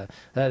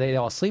 They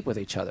all sleep with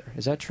each other.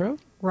 Is that true?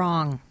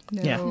 Wrong.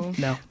 No. Yeah,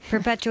 no.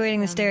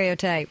 Perpetuating the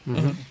stereotype.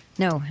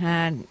 No,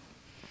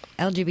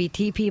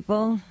 LGBT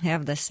people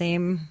have the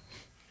same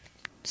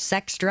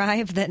sex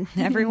drive that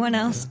everyone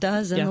else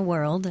does in the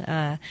world.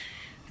 I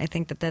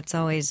think that's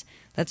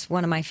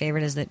one of my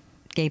favorite is that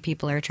gay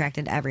people are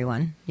attracted to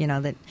everyone.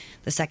 That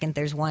the second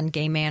there's one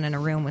gay man in a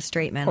room with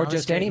straight men, or all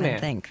just the straight any men man,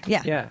 think,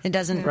 it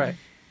doesn't. Right.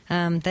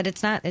 That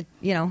it's not.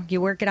 You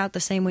work it out the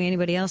same way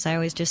anybody else. I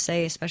always just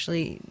say,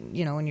 especially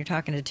when you're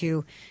talking to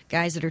two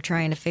guys that are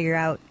trying to figure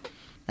out,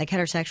 like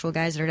heterosexual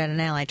guys that are at an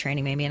ally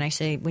training maybe, and I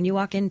say, when you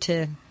walk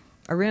into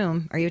a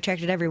room, are you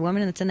attracted to every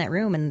woman that's in that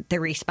room? And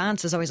their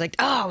response is always like,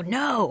 oh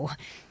no.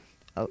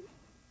 Oh,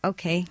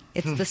 okay,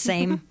 it's the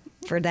same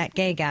for that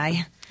gay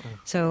guy.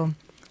 So.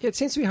 Yeah, it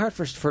seems to be hard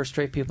for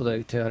straight people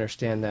to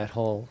understand that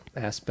whole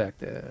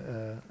aspect.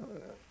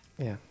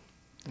 Yeah.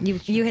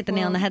 You hit the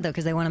nail on the head, though,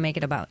 because they want to make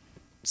it about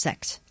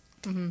sex.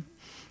 Mm-hmm.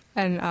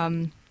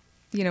 And,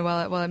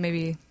 while it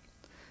maybe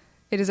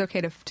it is okay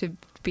to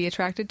be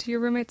attracted to your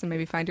roommates and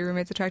maybe find your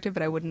roommates attractive,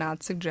 but I would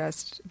not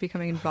suggest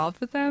becoming involved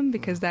with them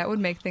because that would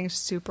make things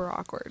super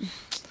awkward.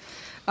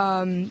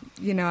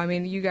 You know, I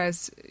mean, you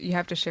guys, you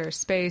have to share a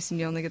space and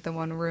you only get the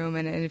one room.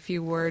 And if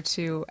you were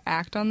to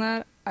act on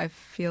that, I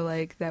feel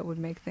like that would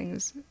make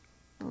things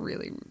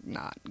really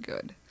not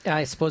good.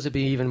 I suppose it'd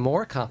be even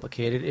more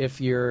complicated if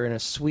you're in a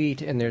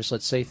suite and there's,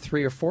 let's say,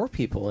 3 or 4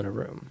 people in a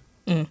room.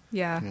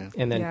 Yeah.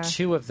 And then Yeah.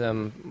 2 of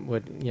them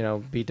would,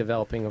 be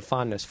developing a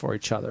fondness for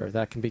each other.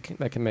 That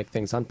can make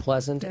things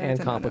unpleasant Yeah, and it's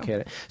a no-no.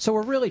 complicated. So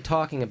we're really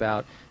talking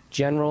about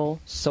general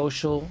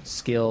social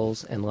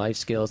skills and life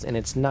skills, and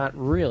it's not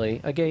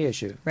really a gay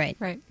issue. Right.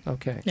 Right.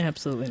 Okay.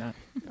 Absolutely not.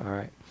 All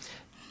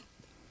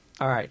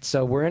right.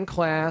 So we're in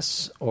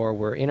class or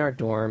we're in our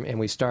dorm, and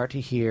we start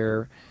to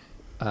hear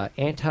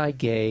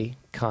anti-gay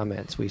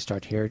comments. We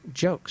start to hear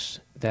jokes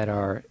that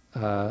are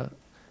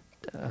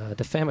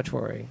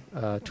defamatory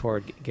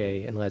toward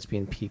gay and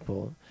lesbian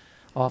people,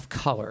 off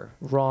color,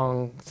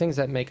 wrong, things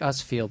that make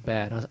us feel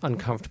bad,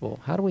 uncomfortable.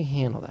 How do we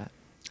handle that?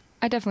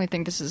 I definitely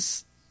think this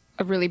is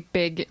a really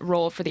big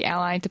role for the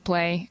ally to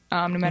play,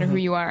 no matter who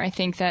you are. I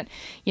think that,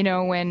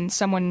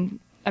 when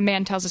a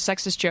man tells a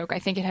sexist joke, I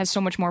think it has so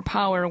much more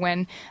power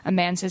when a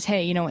man says,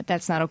 hey, you know what,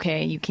 that's not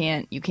okay, you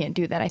can't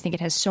do that. I think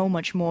it has so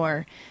much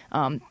more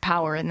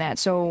power in that.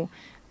 So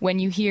when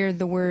you hear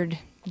the word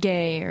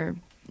gay or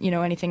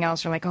anything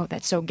else, or like, oh,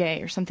 that's so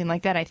gay or something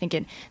like that, I think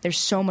there's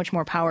so much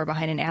more power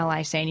behind an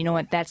ally saying, you know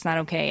what, that's not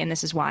okay and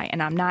this is why,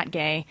 and I'm not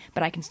gay,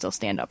 but I can still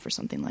stand up for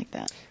something like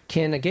that.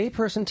 Can a gay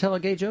person tell a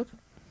gay joke?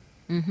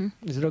 Mm-hmm.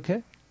 Is it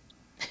okay?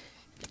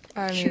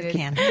 I mean, Sure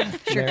can.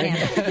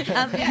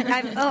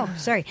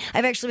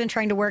 I've actually been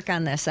trying to work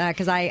on this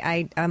because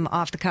I'm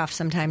off the cuff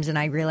sometimes, and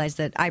I realize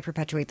that I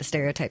perpetuate the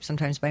stereotype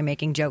sometimes by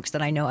making jokes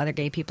that I know other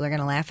gay people are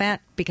going to laugh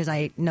at, because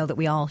I know that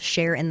we all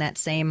share in that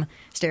same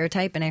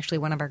stereotype. And actually,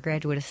 one of our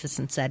graduate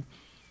assistants said,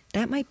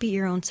 that might be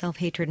your own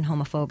self-hatred and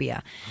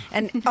homophobia.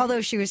 And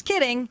although she was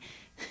kidding,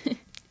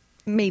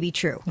 maybe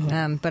true.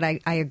 But I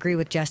agree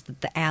with Jess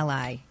that the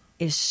ally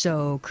is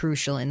so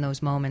crucial in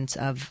those moments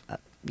of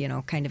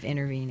kind of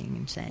intervening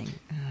and saying.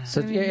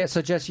 So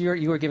So Jess,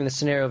 you were given the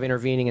scenario of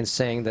intervening and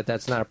saying that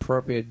that's not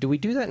appropriate. Do we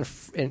do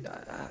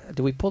that?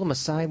 Do we pull them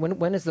aside?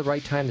 When is the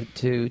right time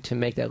to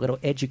make that little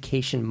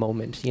education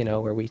moment?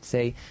 Where we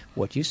say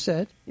what you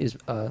said is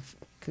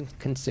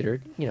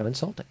considered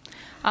insulting.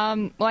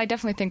 Well, I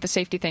definitely think the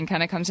safety thing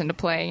kind of comes into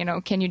play.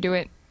 Can you do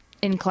it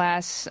in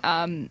class?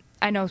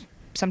 I know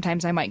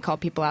sometimes I might call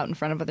people out in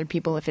front of other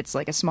people if it's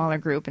like a smaller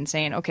group and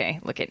saying,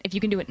 okay, look, if you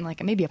can do it in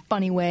like maybe a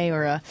funny way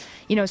or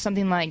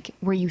something like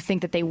where you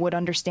think that they would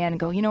understand and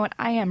go, you know what,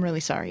 I am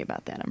really sorry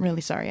about that. I'm really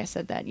sorry I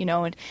said that,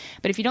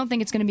 but if you don't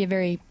think it's going to be a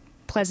very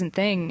pleasant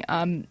thing,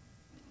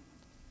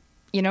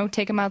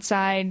 take them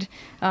outside,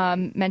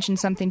 mention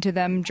something to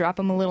them, drop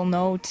them a little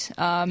note.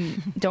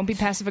 Don't be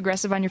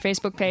passive-aggressive on your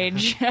Facebook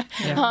page.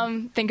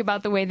 Think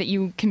about the way that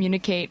you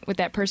communicate with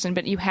that person,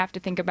 but you have to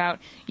think about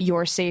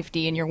your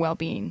safety and your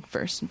well-being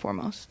first and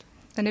foremost.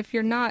 And if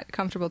you're not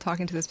comfortable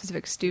talking to the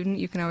specific student,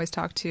 you can always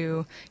talk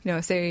to,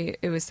 say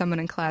it was someone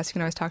in class, you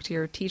can always talk to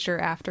your teacher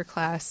after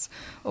class,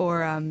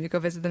 or you go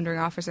visit them during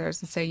office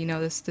hours and say,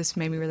 this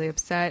made me really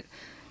upset.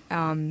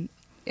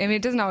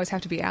 It doesn't always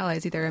have to be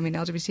allies either.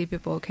 LGBT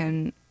people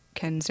can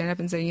stand up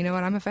and say, you know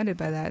what, I'm offended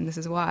by that, and this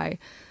is why.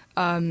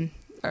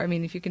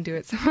 If you can do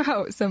it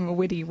somehow, some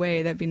witty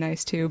way, that'd be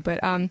nice too. But,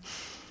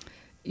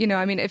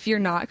 if you're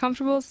not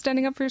comfortable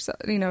standing up for yourself,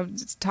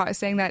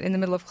 saying that in the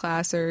middle of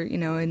class or,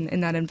 in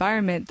that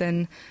environment,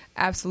 then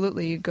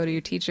absolutely you go to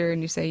your teacher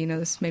and you say,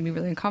 this made me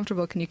really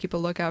uncomfortable. Can you keep a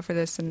lookout for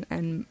this?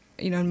 And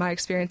in my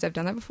experience, I've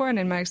done that before. And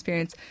in my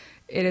experience,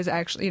 it is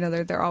actually,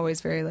 they're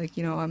always very like,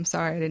 I'm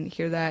sorry, I didn't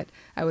hear that.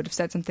 I would have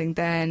said something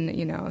then,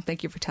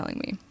 thank you for telling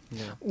me.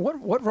 Yeah.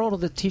 What role do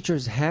the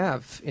teachers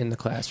have in the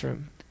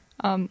classroom?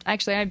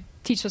 Actually, I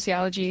teach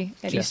sociology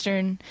at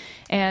Eastern,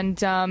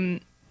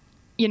 and,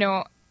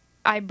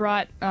 I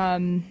brought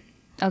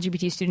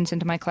LGBT students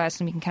into my class,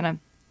 and we can kind of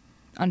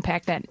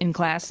unpack that in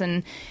class.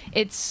 And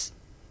it's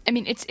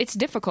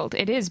difficult.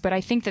 It is, but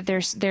I think that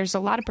there's a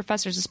lot of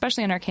professors,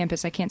 especially on our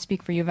campus. I can't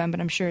speak for U of M, but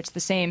I'm sure it's the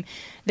same.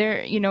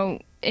 They're,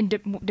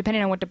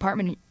 depending on what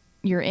department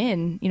you're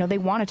in, they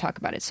want to talk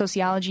about it.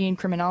 Sociology and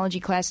criminology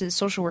classes,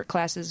 social work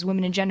classes,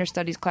 women and gender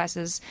studies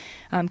classes,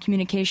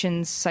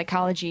 communications,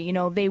 psychology.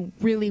 They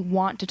really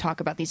want to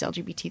talk about these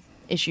LGBT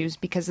issues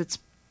because it's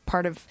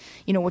part of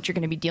what you're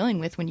going to be dealing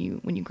with when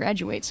you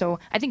graduate. So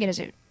I think it is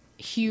a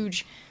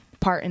huge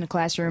part in the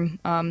classroom,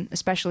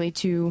 especially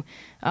to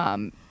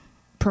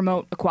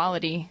promote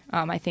equality.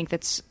 I think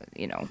that's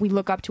we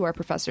look up to our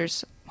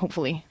professors,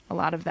 hopefully a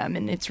lot of them,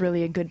 and it's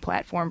really a good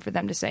platform for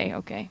them to say,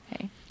 okay,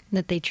 hey,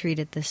 that they treat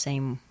it the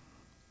same.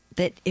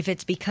 That if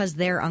it's because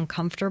they're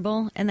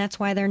uncomfortable and that's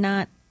why they're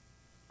not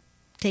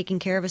taking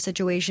care of a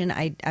situation,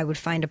 I would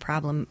find a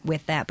problem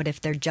with that. But if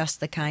they're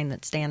just the kind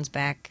that stands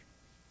back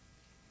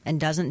and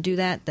doesn't do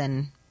that,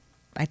 then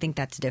I think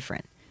that's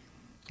different.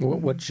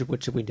 What should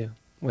we do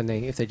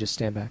if they just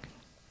stand back?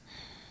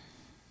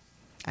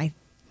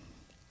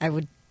 I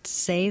would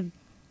say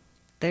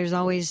there's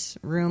always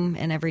room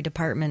in every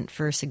department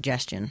for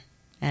suggestion,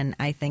 and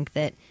I think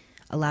that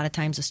a lot of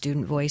times a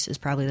student voice is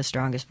probably the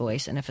strongest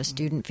voice. And if a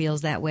student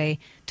feels that way,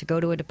 to go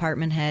to a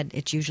department head,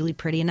 it's usually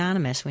pretty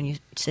anonymous when you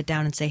sit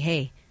down and say,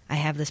 hey, I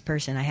have this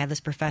person, I have this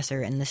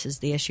professor, and this is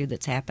the issue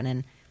that's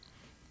happening.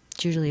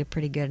 It's usually a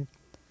pretty good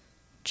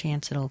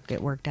chance it'll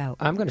get worked out.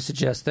 I'm going to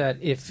suggest that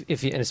if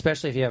you, and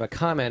especially if you have a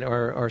comment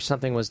or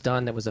something was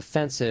done that was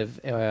offensive,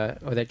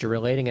 or that you're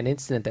relating an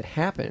incident that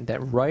happened,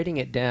 that writing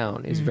it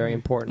down is very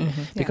important.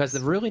 Because the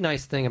really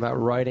nice thing about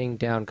writing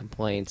down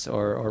complaints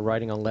or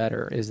writing a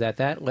letter is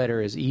that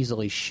letter is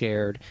easily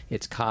shared,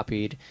 it's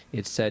copied,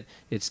 it's said,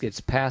 it's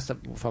passed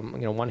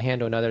from one hand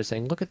to another,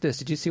 saying, look at this,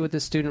 did you see what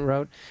this student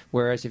wrote?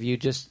 Whereas if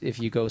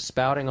you go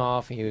spouting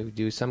off and you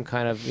do some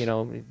kind of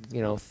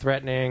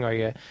threatening, or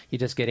you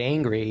just get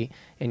angry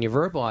and you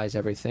verbalize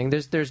everything,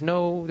 there's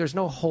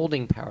no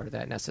holding power to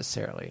that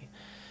necessarily.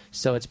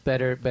 So it's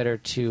better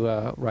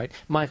to write.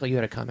 Michael, you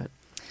had a comment.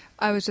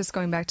 I was just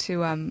going back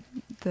to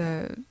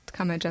the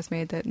comment Jess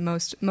made that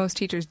most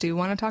teachers do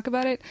want to talk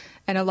about it,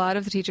 and a lot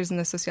of the teachers in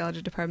the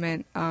sociology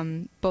department,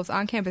 both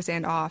on campus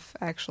and off,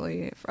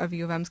 actually, of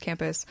U of M's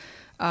campus,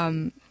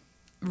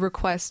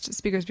 request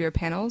Speakers Bureau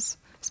panels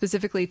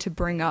specifically to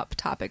bring up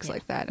topics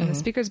like that. And the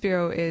Speakers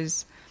Bureau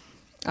is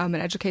an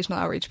educational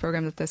outreach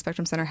program that the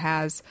Spectrum Center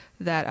has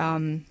that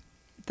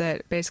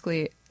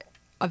basically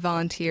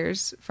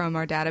volunteers from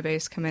our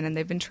database come in, and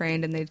they've been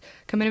trained, and they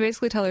come in and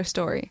basically tell their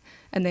story,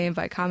 and they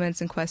invite comments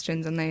and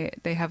questions, and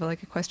they have a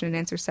question and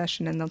answer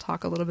session, and they'll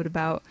talk a little bit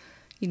about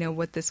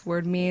what this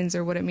word means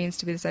or what it means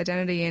to be this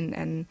identity,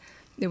 and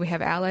we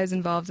have allies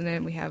involved in it,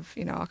 and we have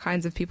all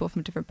kinds of people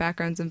from different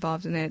backgrounds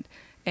involved in it,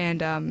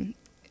 and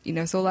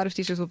so a lot of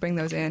teachers will bring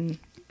those in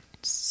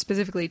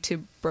specifically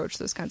to broach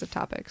those kinds of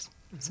topics.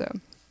 So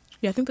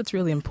yeah, I think that's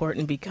really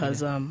important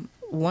because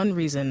one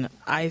reason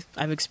I've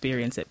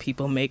experienced that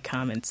people make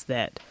comments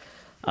that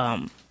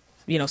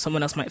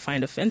someone else might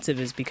find offensive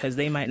is because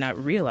they might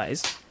not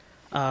realize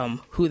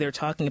who they're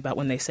talking about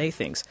when they say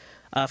things.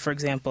 For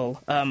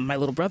example, my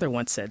little brother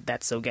once said,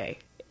 "That's so gay,"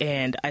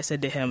 and I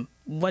said to him,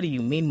 "What do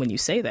you mean when you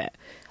say that?"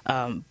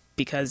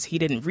 Because he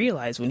didn't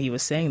realize when he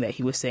was saying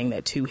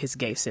that to his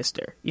gay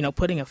sister,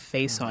 putting a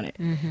face on it.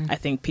 I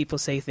think people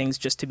say things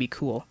just to be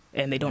cool,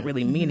 and they don't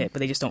really mean it, but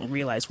they just don't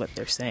realize what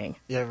they're saying.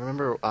 Yeah, I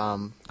remember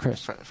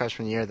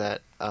freshman year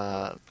that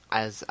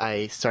as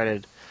I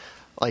started,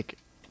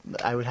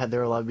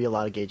 there would be a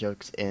lot of gay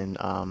jokes in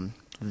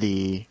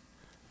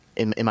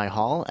in my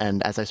hall,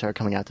 and as I started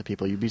coming out to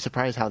people, you'd be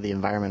surprised how the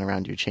environment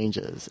around you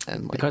changes,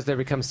 and because they're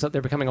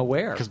becoming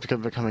aware. Because they're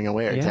becoming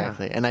aware,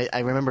 exactly. And I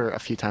remember a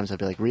few times I'd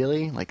be like,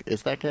 "Really?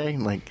 Is that gay?"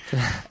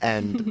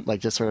 And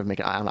just sort of make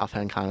an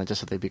offhand comment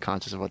just so they'd be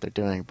conscious of what they're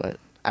doing. But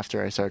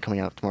after I started coming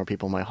out to more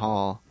people in my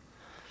hall,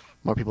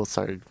 more people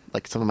started,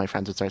 some of my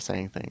friends would start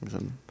saying things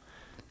and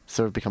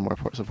sort of become more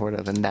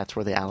supportive, and that's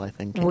where the ally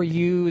thing came. Were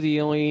you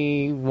the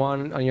only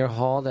one on your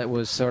hall that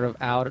was sort of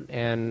out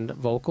and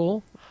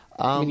vocal?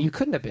 You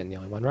couldn't have been the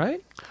only one,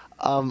 right?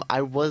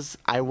 I was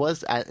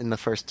in the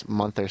first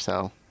month or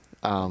so,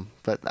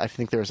 but I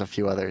think there was a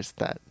few others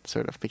that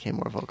sort of became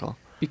more vocal.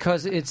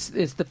 Because it's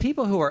the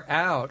people who are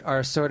out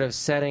are sort of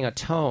setting a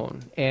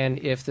tone, and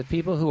if the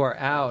people who are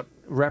out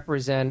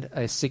represent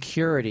a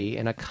security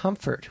and a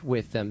comfort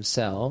with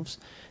themselves,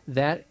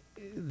 that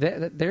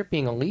they're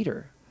being a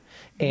leader.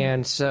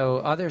 And so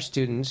other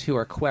students who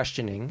are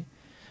questioning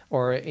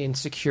or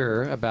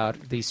insecure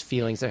about these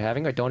feelings they're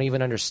having or don't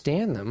even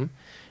understand them,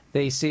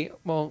 they see,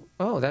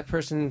 that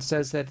person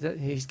says that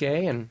he's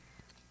gay and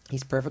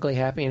he's perfectly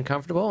happy and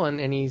comfortable,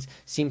 and he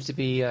seems to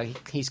be,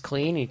 he's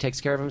clean, and he takes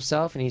care of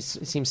himself, and he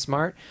seems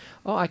smart.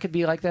 Oh, I could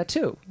be like that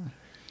too.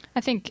 I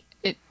think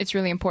it's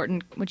really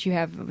important what you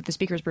have with the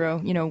Speakers Bureau.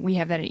 We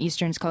have that at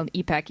Eastern. It's called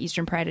EPEC,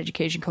 Eastern Pride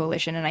Education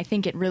Coalition, and I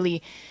think it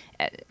really,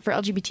 for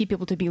LGBT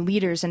people to be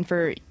leaders and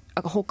for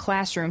a whole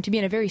classroom to be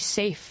in a very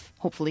safe,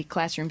 hopefully,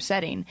 classroom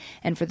setting,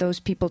 and for those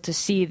people to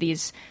see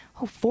these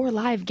 4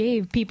 live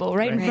gay people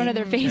right in front of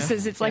their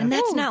faces. It's like, and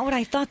that's not what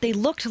I thought they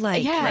looked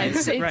like. Yeah,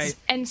 it's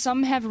and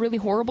some have really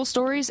horrible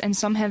stories, and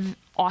some have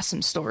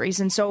awesome stories.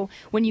 And so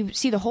when you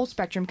see the whole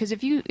spectrum, because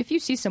if you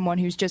see someone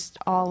who's just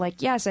all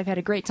like, yes, I've had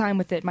a great time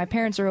with it, my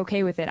parents are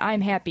okay with it,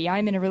 I'm happy,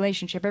 I'm in a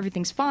relationship,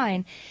 everything's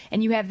fine,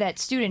 and you have that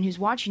student who's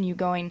watching you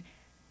going,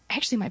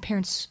 actually, my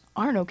parents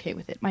aren't okay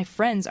with it. My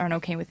friends aren't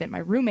okay with it. My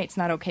roommate's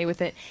not okay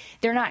with it.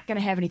 They're not going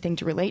to have anything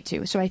to relate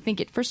to. So I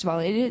think first of all,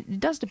 it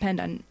does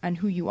depend on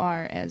who you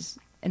are as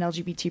an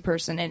LGBT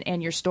person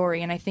and your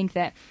story. And I think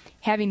that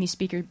having these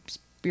speaker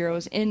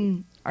bureaus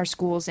in our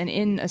schools and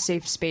in a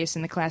safe space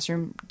in the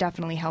classroom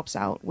definitely helps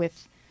out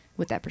with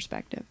that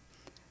perspective.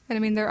 And I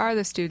mean, there are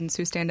the students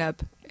who stand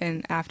up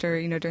and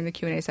after, during the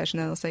Q&A session,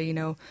 they'll say,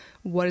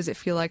 what does it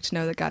feel like to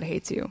know that God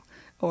hates you?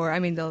 Or, I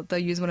mean, they'll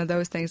use one of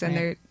those things,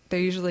 and they're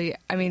usually,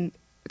 I mean,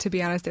 to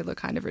be honest, they look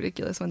kind of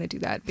ridiculous when they do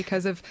that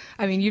because of,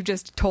 I mean, you've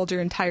just told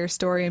your entire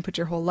story and put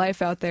your whole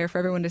life out there for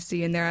everyone to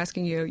see, and they're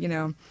asking you, you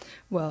know,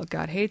 well,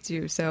 God hates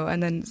you. So I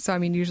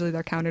mean, usually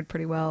they're countered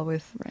pretty well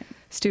with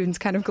students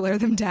kind of glare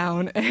them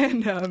down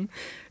and,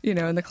 you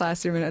know, in the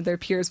classroom, and their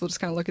peers will just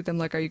kind of look at them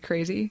like, are you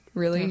crazy?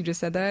 Really? You just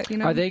said that, you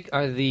know?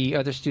 Are the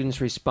other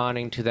students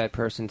responding to that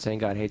person saying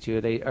God hates you?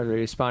 Are they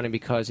responding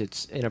because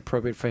it's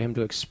inappropriate for him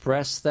to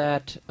express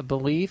that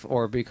belief,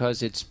 or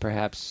because it's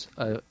perhaps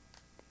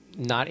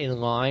not in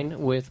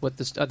line with what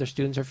the other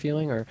students are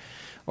feeling,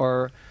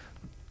 or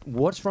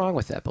what's wrong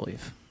with that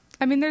belief?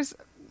 I mean, there's,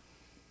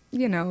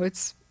 you know,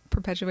 it's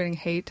perpetuating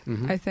hate,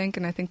 I think,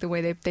 and I think the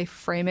way they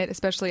frame it,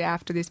 especially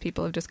after these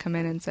people have just come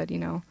in and said, you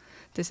know,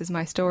 this is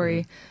my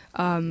story,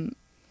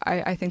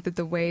 I think that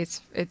the way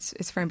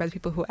it's framed by the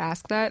people who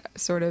ask that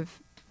sort of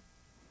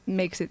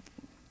makes it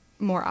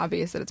more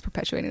obvious that it's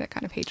perpetuating that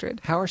kind of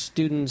hatred. How are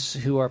students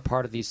who are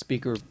part of these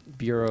speaker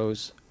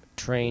bureaus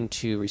trained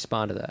to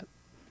respond to that?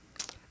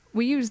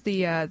 We use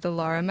the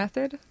Lara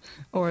method,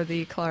 or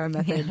the Clara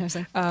method,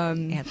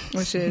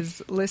 which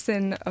is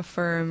listen,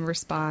 affirm,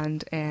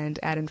 respond, and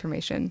add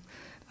information.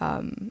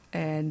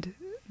 And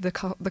the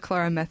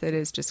Clara method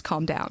is just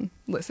calm down,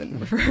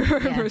 listen,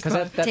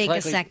 respond. Take a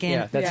second.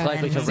 Yeah, that's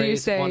likely to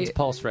raise one's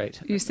pulse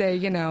rate. You say,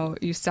 you know,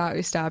 you stop,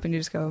 and you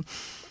just go,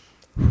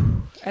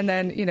 and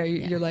then, you know,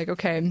 you're like,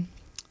 okay,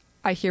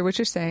 I hear what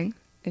you're saying,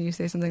 and you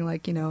say something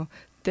like, you know,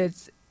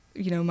 that's,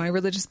 you know, my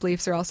religious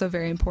beliefs are also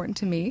very important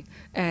to me,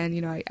 and,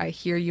 you know, I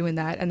hear you in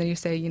that, and then you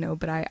say, you know,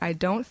 but I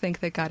don't think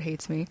that God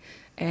hates me,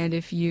 and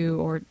if you,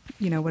 or,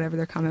 you know, whatever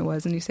their comment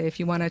was, and you say, if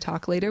you want to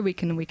talk later, we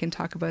can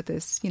talk about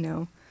this, you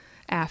know,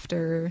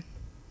 after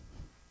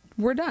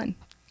we're done.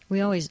 We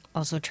always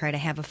also try to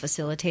have a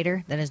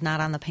facilitator that is not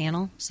on the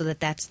panel, so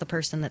that's the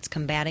person that's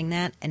combating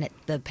that, and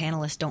the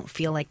panelists don't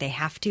feel like they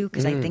have to,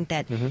 because I think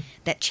that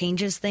that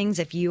changes things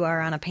if you are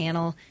on a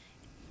panel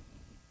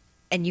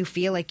and you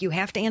feel like you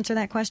have to answer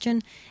that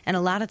question. And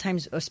a lot of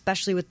times,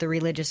 especially with the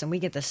religious, and we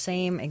get the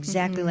same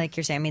exactly like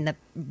you're saying, I mean, the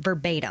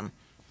verbatim.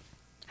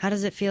 How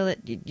does it feel that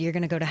you're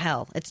going to go to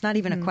hell? It's not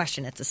even a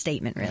question. It's a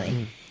statement,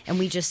 really. And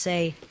we just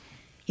say,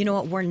 you know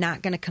what, we're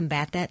not going to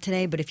combat that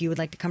today, but if you would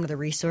like to come to the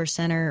Resource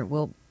Center,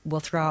 we'll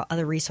throw out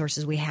other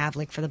resources we have,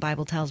 like for The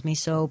Bible Tells Me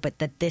So, but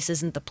that this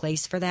isn't the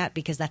place for that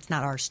because that's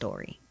not our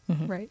story.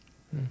 Right.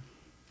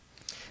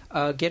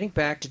 Getting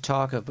back to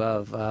talk of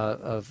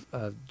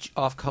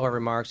off-color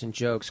remarks and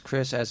jokes,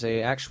 Chris, as an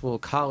actual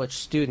college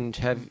student,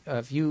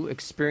 have you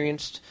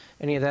experienced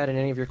any of that in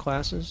any of your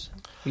classes?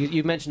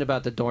 You mentioned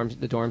about the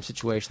dorm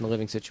situation, the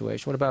living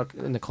situation. What about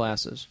in the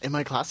classes? In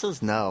my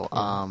classes, no.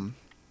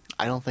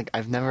 I don't think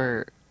I've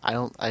never.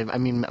 I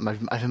mean,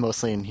 I've been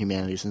mostly in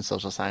humanities and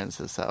social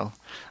sciences, so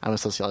I'm a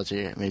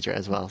sociology major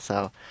as well.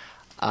 So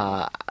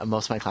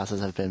most of my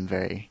classes have been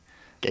very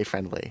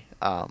gay-friendly.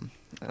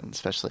 And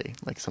especially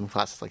like some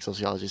classes like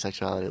sociology,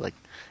 sexuality, like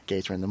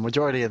gays were in the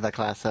majority of that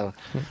class. So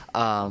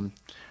I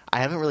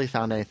haven't really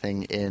found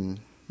anything in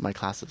my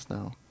classes,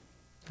 no.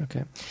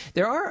 Okay.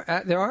 There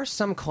are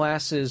some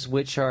classes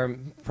which are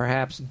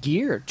perhaps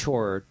geared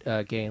toward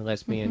gay and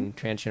lesbian,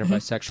 transgender,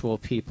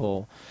 bisexual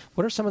people.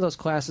 What are some of those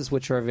classes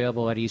which are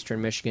available at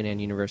Eastern Michigan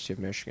and University of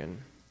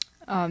Michigan?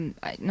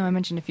 I know I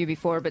mentioned a few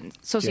before, but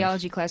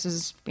sociology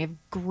classes, we have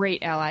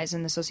great allies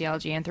in the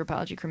sociology,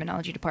 anthropology,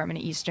 criminology department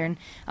at Eastern.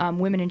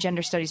 Women and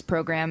Gender Studies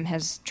program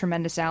has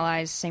tremendous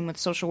allies. Same with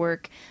social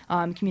work,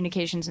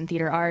 communications and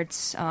theater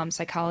arts,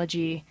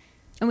 psychology.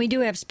 And we do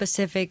have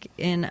specific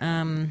in,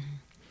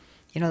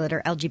 that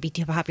are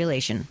LGBT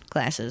population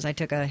classes. I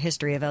took a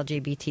history of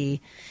LGBT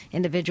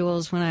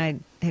individuals when I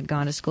had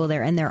gone to school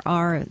there, and there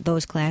are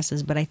those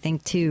classes, but I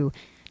think, too,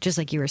 just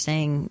like you were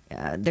saying,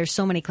 there's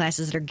so many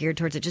classes that are geared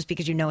towards it just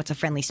because you know it's a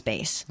friendly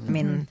space. I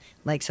mean,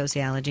 like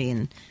sociology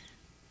and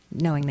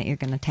knowing that you're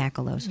going to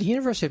tackle those. The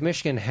University of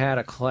Michigan had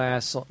a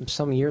class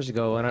some years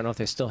ago, and I don't know if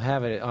they still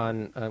have it,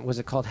 on, was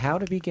it called How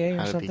to Be Gay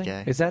or something? How to Be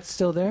Gay. Is that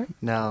still there?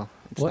 No,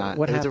 it's not.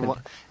 What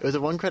happened? It was a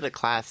one-credit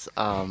class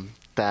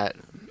that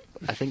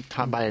I think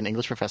taught by an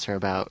English professor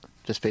about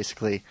just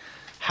basically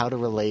how to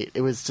relate.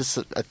 It was just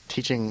a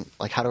teaching,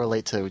 like how to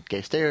relate to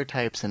gay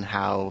stereotypes and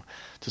how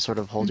to sort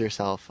of hold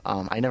yourself.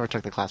 I never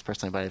took the class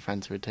personally, but I had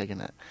friends who had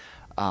taken it.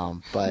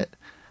 But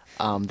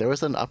there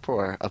was an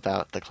uproar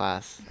about the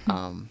class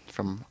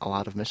from a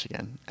lot of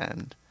Michigan.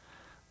 And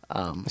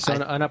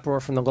an uproar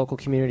from the local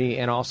community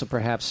and also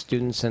perhaps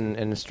students and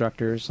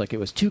instructors, like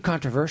it was too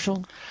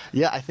controversial?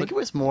 Yeah, I think it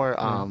was more,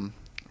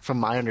 from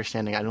my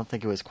understanding, I don't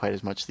think it was quite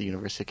as much the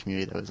university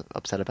community that was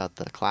upset about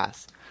the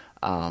class.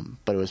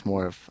 But it was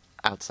more of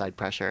outside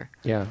pressure.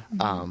 Yeah.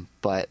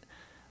 But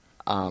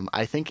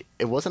I think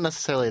it wasn't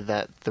necessarily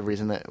that the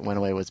reason that it went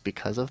away was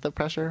because of the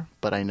pressure,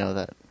 but I know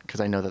that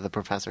the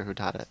professor who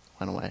taught it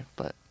went away.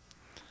 But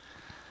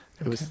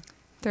it was.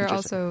 There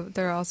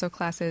are also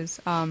classes,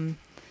 in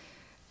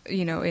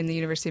the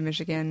University of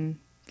Michigan.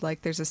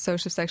 Like there's a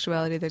social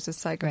sexuality, there's a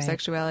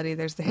psychosexuality,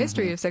 there's the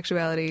history of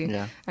sexuality.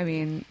 Yeah. I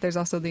mean, there's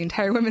also the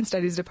entire women's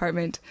studies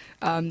department.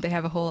 They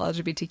have a whole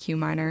LGBTQ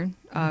minor,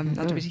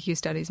 LGBTQ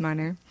studies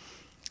minor.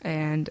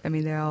 And I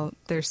mean,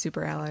 they're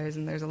super allies,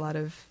 and there's a lot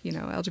of, you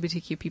know,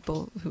 LGBTQ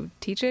people who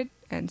teach it,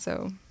 and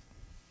so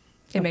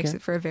it makes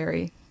it for a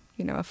very,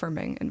 you know,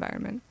 affirming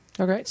environment.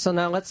 Okay, so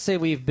now let's say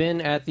we've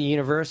been at the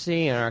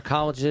university and our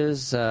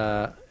colleges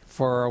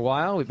for a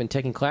while. We've been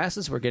taking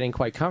classes. We're getting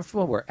quite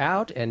comfortable. We're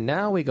out, and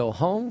now we go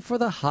home for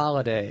the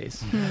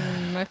holidays.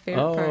 My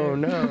favorite part. Oh,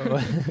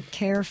 no.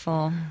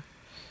 Careful.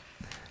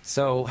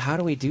 So how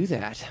do we do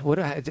that? What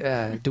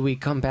do we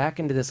come back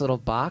into this little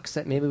box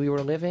that maybe we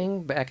were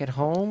living back at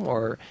home?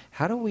 Or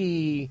how do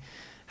you,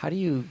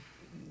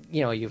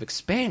 you know, you've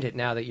expanded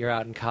now that you're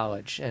out in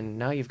college, and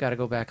now you've got to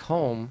go back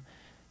home.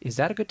 Is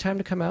that a good time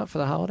to come out for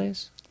the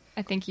holidays?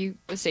 I think the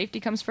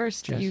safety comes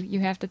first. Yes. You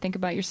have to think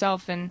about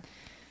yourself, and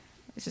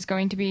this is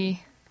going to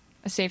be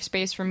a safe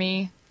space for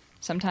me.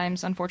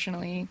 Sometimes,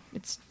 unfortunately,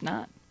 it's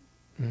not.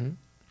 Mm-hmm.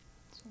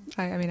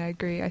 I mean, I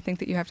agree. I think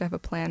that you have to have a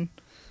plan.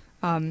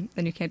 And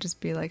you can't just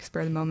be like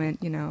spur of the moment,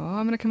 you know,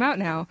 I'm going to come out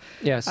now.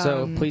 Yeah,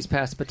 so please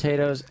pass the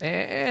potatoes,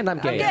 and I'm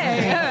gay.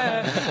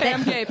 Hey,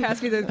 I'm gay.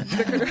 Pass me the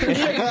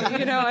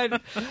you know.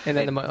 And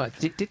then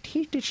did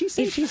she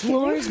say she's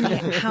floors me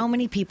how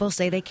many people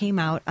say they came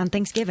out on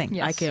Thanksgiving?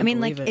 Yes. I can't I mean,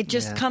 believe like, it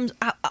just Yeah. comes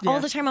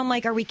all the time. I'm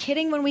like, are we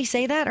kidding when we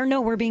say that? Or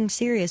no, we're being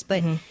serious.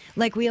 But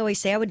like we always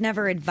say, I would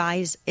never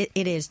advise, it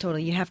is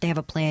totally, you have to have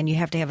a plan. You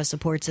have to have a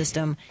support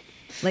system.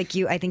 Like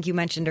I think you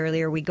mentioned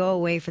earlier, we go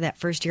away for that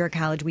first year of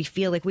college. We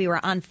feel like we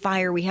were on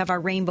fire. We have our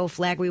rainbow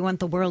flag. We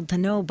want the world to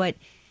know. But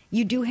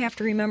you do have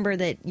to remember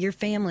that your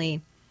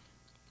family,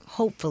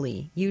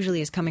 hopefully, usually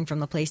is coming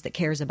from the place that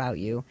cares about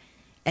you.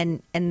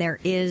 And there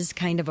is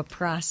kind of a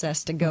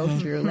process to go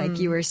through, like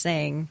you were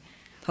saying.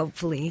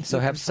 Hopefully. So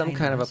have some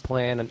kind of a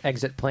plan, an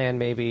exit plan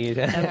maybe,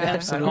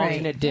 an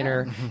alternate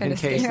dinner in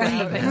case the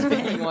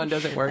Thanksgiving one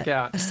doesn't work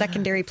out. A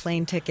secondary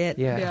plane ticket.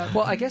 Yeah.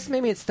 Well, I guess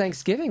maybe it's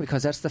Thanksgiving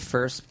because that's the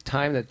first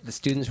time that the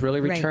students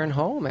really return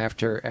home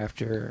after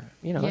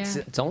you know,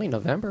 it's only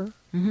November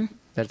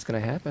that it's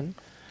going to happen.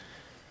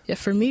 Yeah,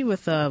 for me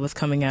with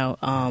coming out,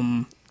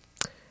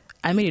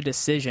 I made a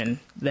decision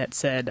that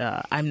said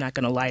I'm not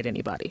going to lie to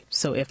anybody.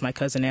 So if my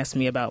cousin asked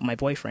me about my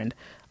boyfriend,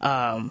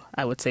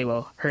 I would say,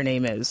 well, her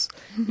name is,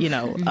 you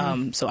know.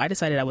 So I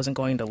decided I wasn't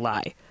going to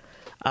lie.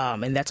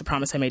 And that's a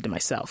promise I made to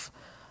myself.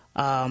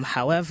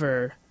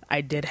 However,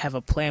 I did have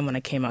a plan when I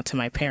came out to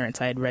my parents.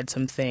 I had read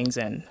some things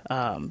and,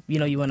 you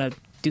know, you want to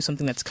do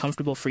something that's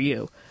comfortable for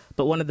you.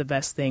 But one of the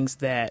best things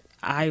that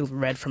I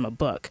read from a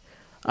book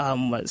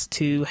was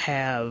to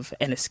have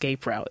an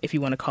escape route, if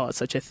you want to call it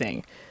such a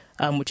thing.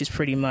 Which is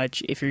pretty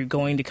much if you're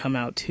going to come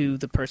out to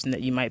the person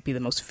that you might be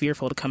the most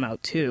fearful to come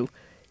out to,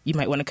 you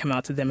might want to come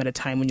out to them at a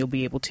time when you'll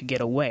be able to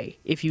get away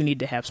if you need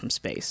to have some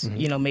space.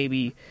 You know,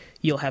 maybe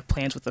you'll have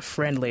plans with a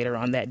friend later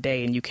on that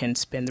day and you can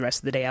spend the rest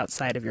of the day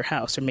outside of your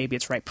house, or maybe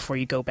it's right before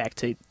you go back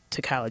to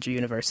college or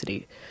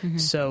university.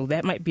 So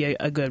that might be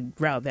a good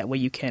route. That way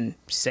you can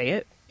say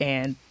it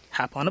and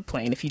hop on a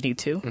plane if you need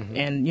to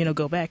and, you know,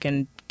 go back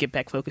and get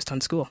back focused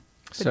on school.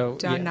 So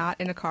not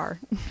in a car.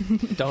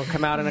 Don't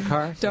come out in a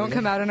car? Don't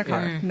come out in a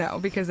car. No,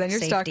 because then you're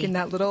stuck in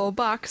that little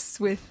box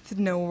with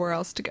nowhere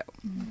else to go.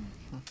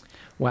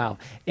 Wow.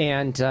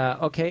 And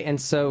okay, and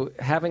so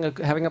having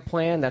a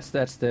plan, that's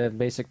the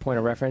basic point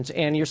of reference.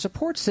 And your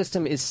support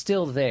system is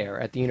still there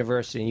at the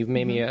university. And you've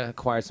maybe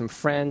acquired some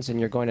friends, and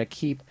you're going to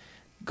keep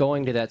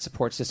going to that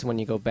support system when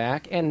you go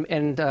back. And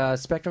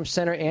Spectrum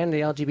Center and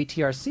the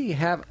LGBTRC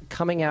have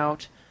coming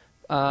out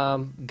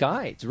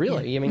guides,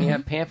 really. I mean, you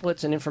have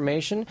pamphlets and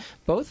information,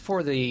 both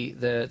for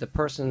the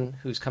person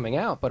who's coming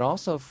out, but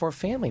also for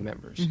family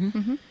members,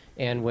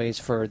 and ways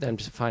for them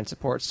to find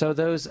support. So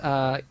those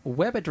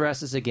web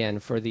addresses, again,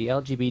 for the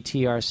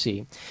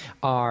LGBTRC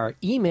are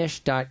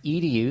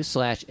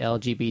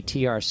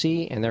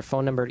emish.edu/LGBTRC, and their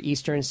phone number at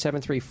Eastern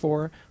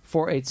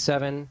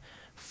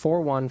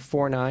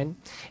 734-487-4149.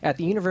 At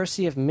the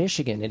University of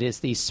Michigan, it is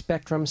the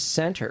Spectrum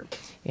Center,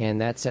 and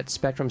that's at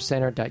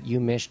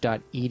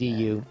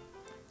spectrumcenter.umich.edu.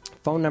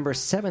 Phone number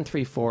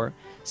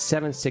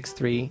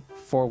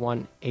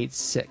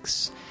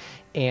 734-763-4186.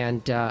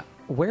 And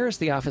where is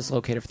the office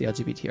located for the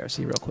LGBTRC,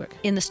 real quick?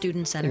 In the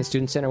Student Center. In the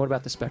Student Center. What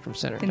about the Spectrum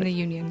Center? In the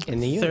Union.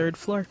 In the Union. Third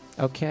floor.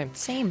 Okay.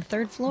 Same,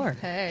 third floor.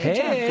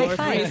 Hey. Floor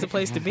 3 is the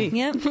place to be.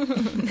 Yep.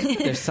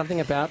 There's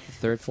something about the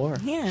third floor.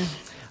 Yeah.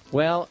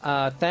 Well,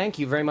 thank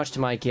you very much to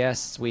my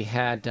guests. We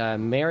had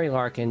Mary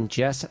Larkin,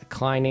 Jess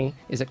Kleine.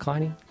 Is it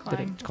Kleine?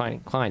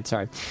 Klein,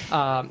 sorry.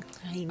 Michael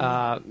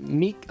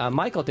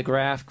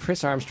DeGraff,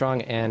 Chris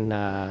Armstrong, and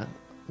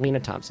Lena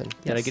Thompson.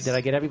 Yes. Did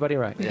I get everybody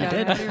right? Yeah, you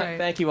did. Right.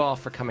 Thank you all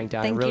for coming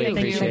down. Thank I really you.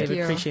 appreciate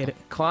it. Appreciate it.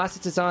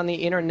 Closets is on the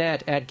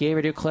internet at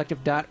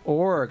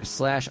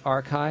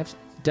gayradiocollective.org/archives,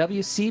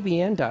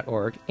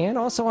 WCBN.org, and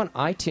also on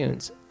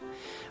iTunes.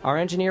 Our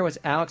engineer was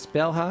Alex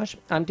Belhaj.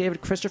 I'm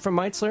David Christopher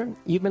Meitzler.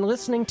 You've been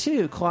listening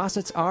to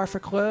Closets Are for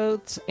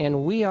Clothes,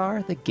 and we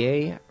are the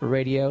Gay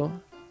Radio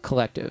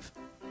Collective.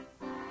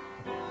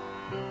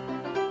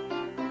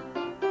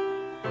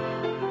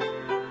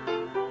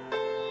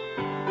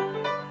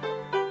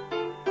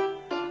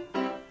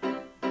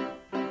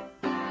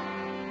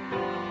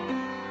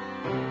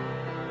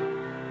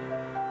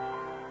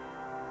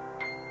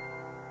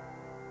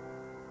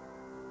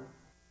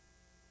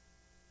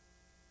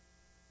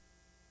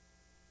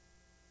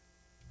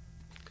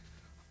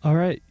 All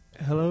right.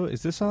 Hello,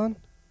 is this on?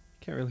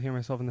 Can't really hear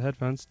myself in the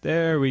headphones.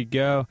 There we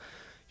go.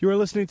 You are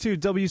listening to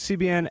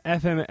WCBN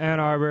FM Ann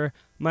Arbor.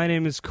 My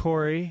name is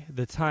Corey.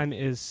 The time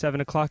is 7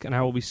 o'clock, and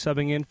I will be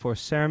subbing in for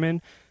Sermon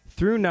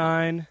through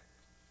 9.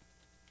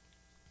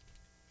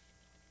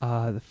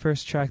 The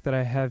first track that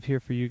I have here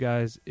for you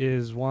guys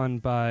is one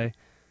by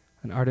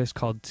an artist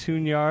called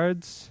Tune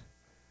Yards,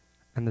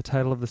 and the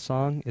title of the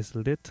song is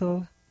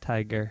Little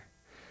Tiger.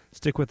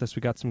 Stick with us.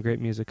 We got some great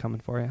music coming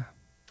for you.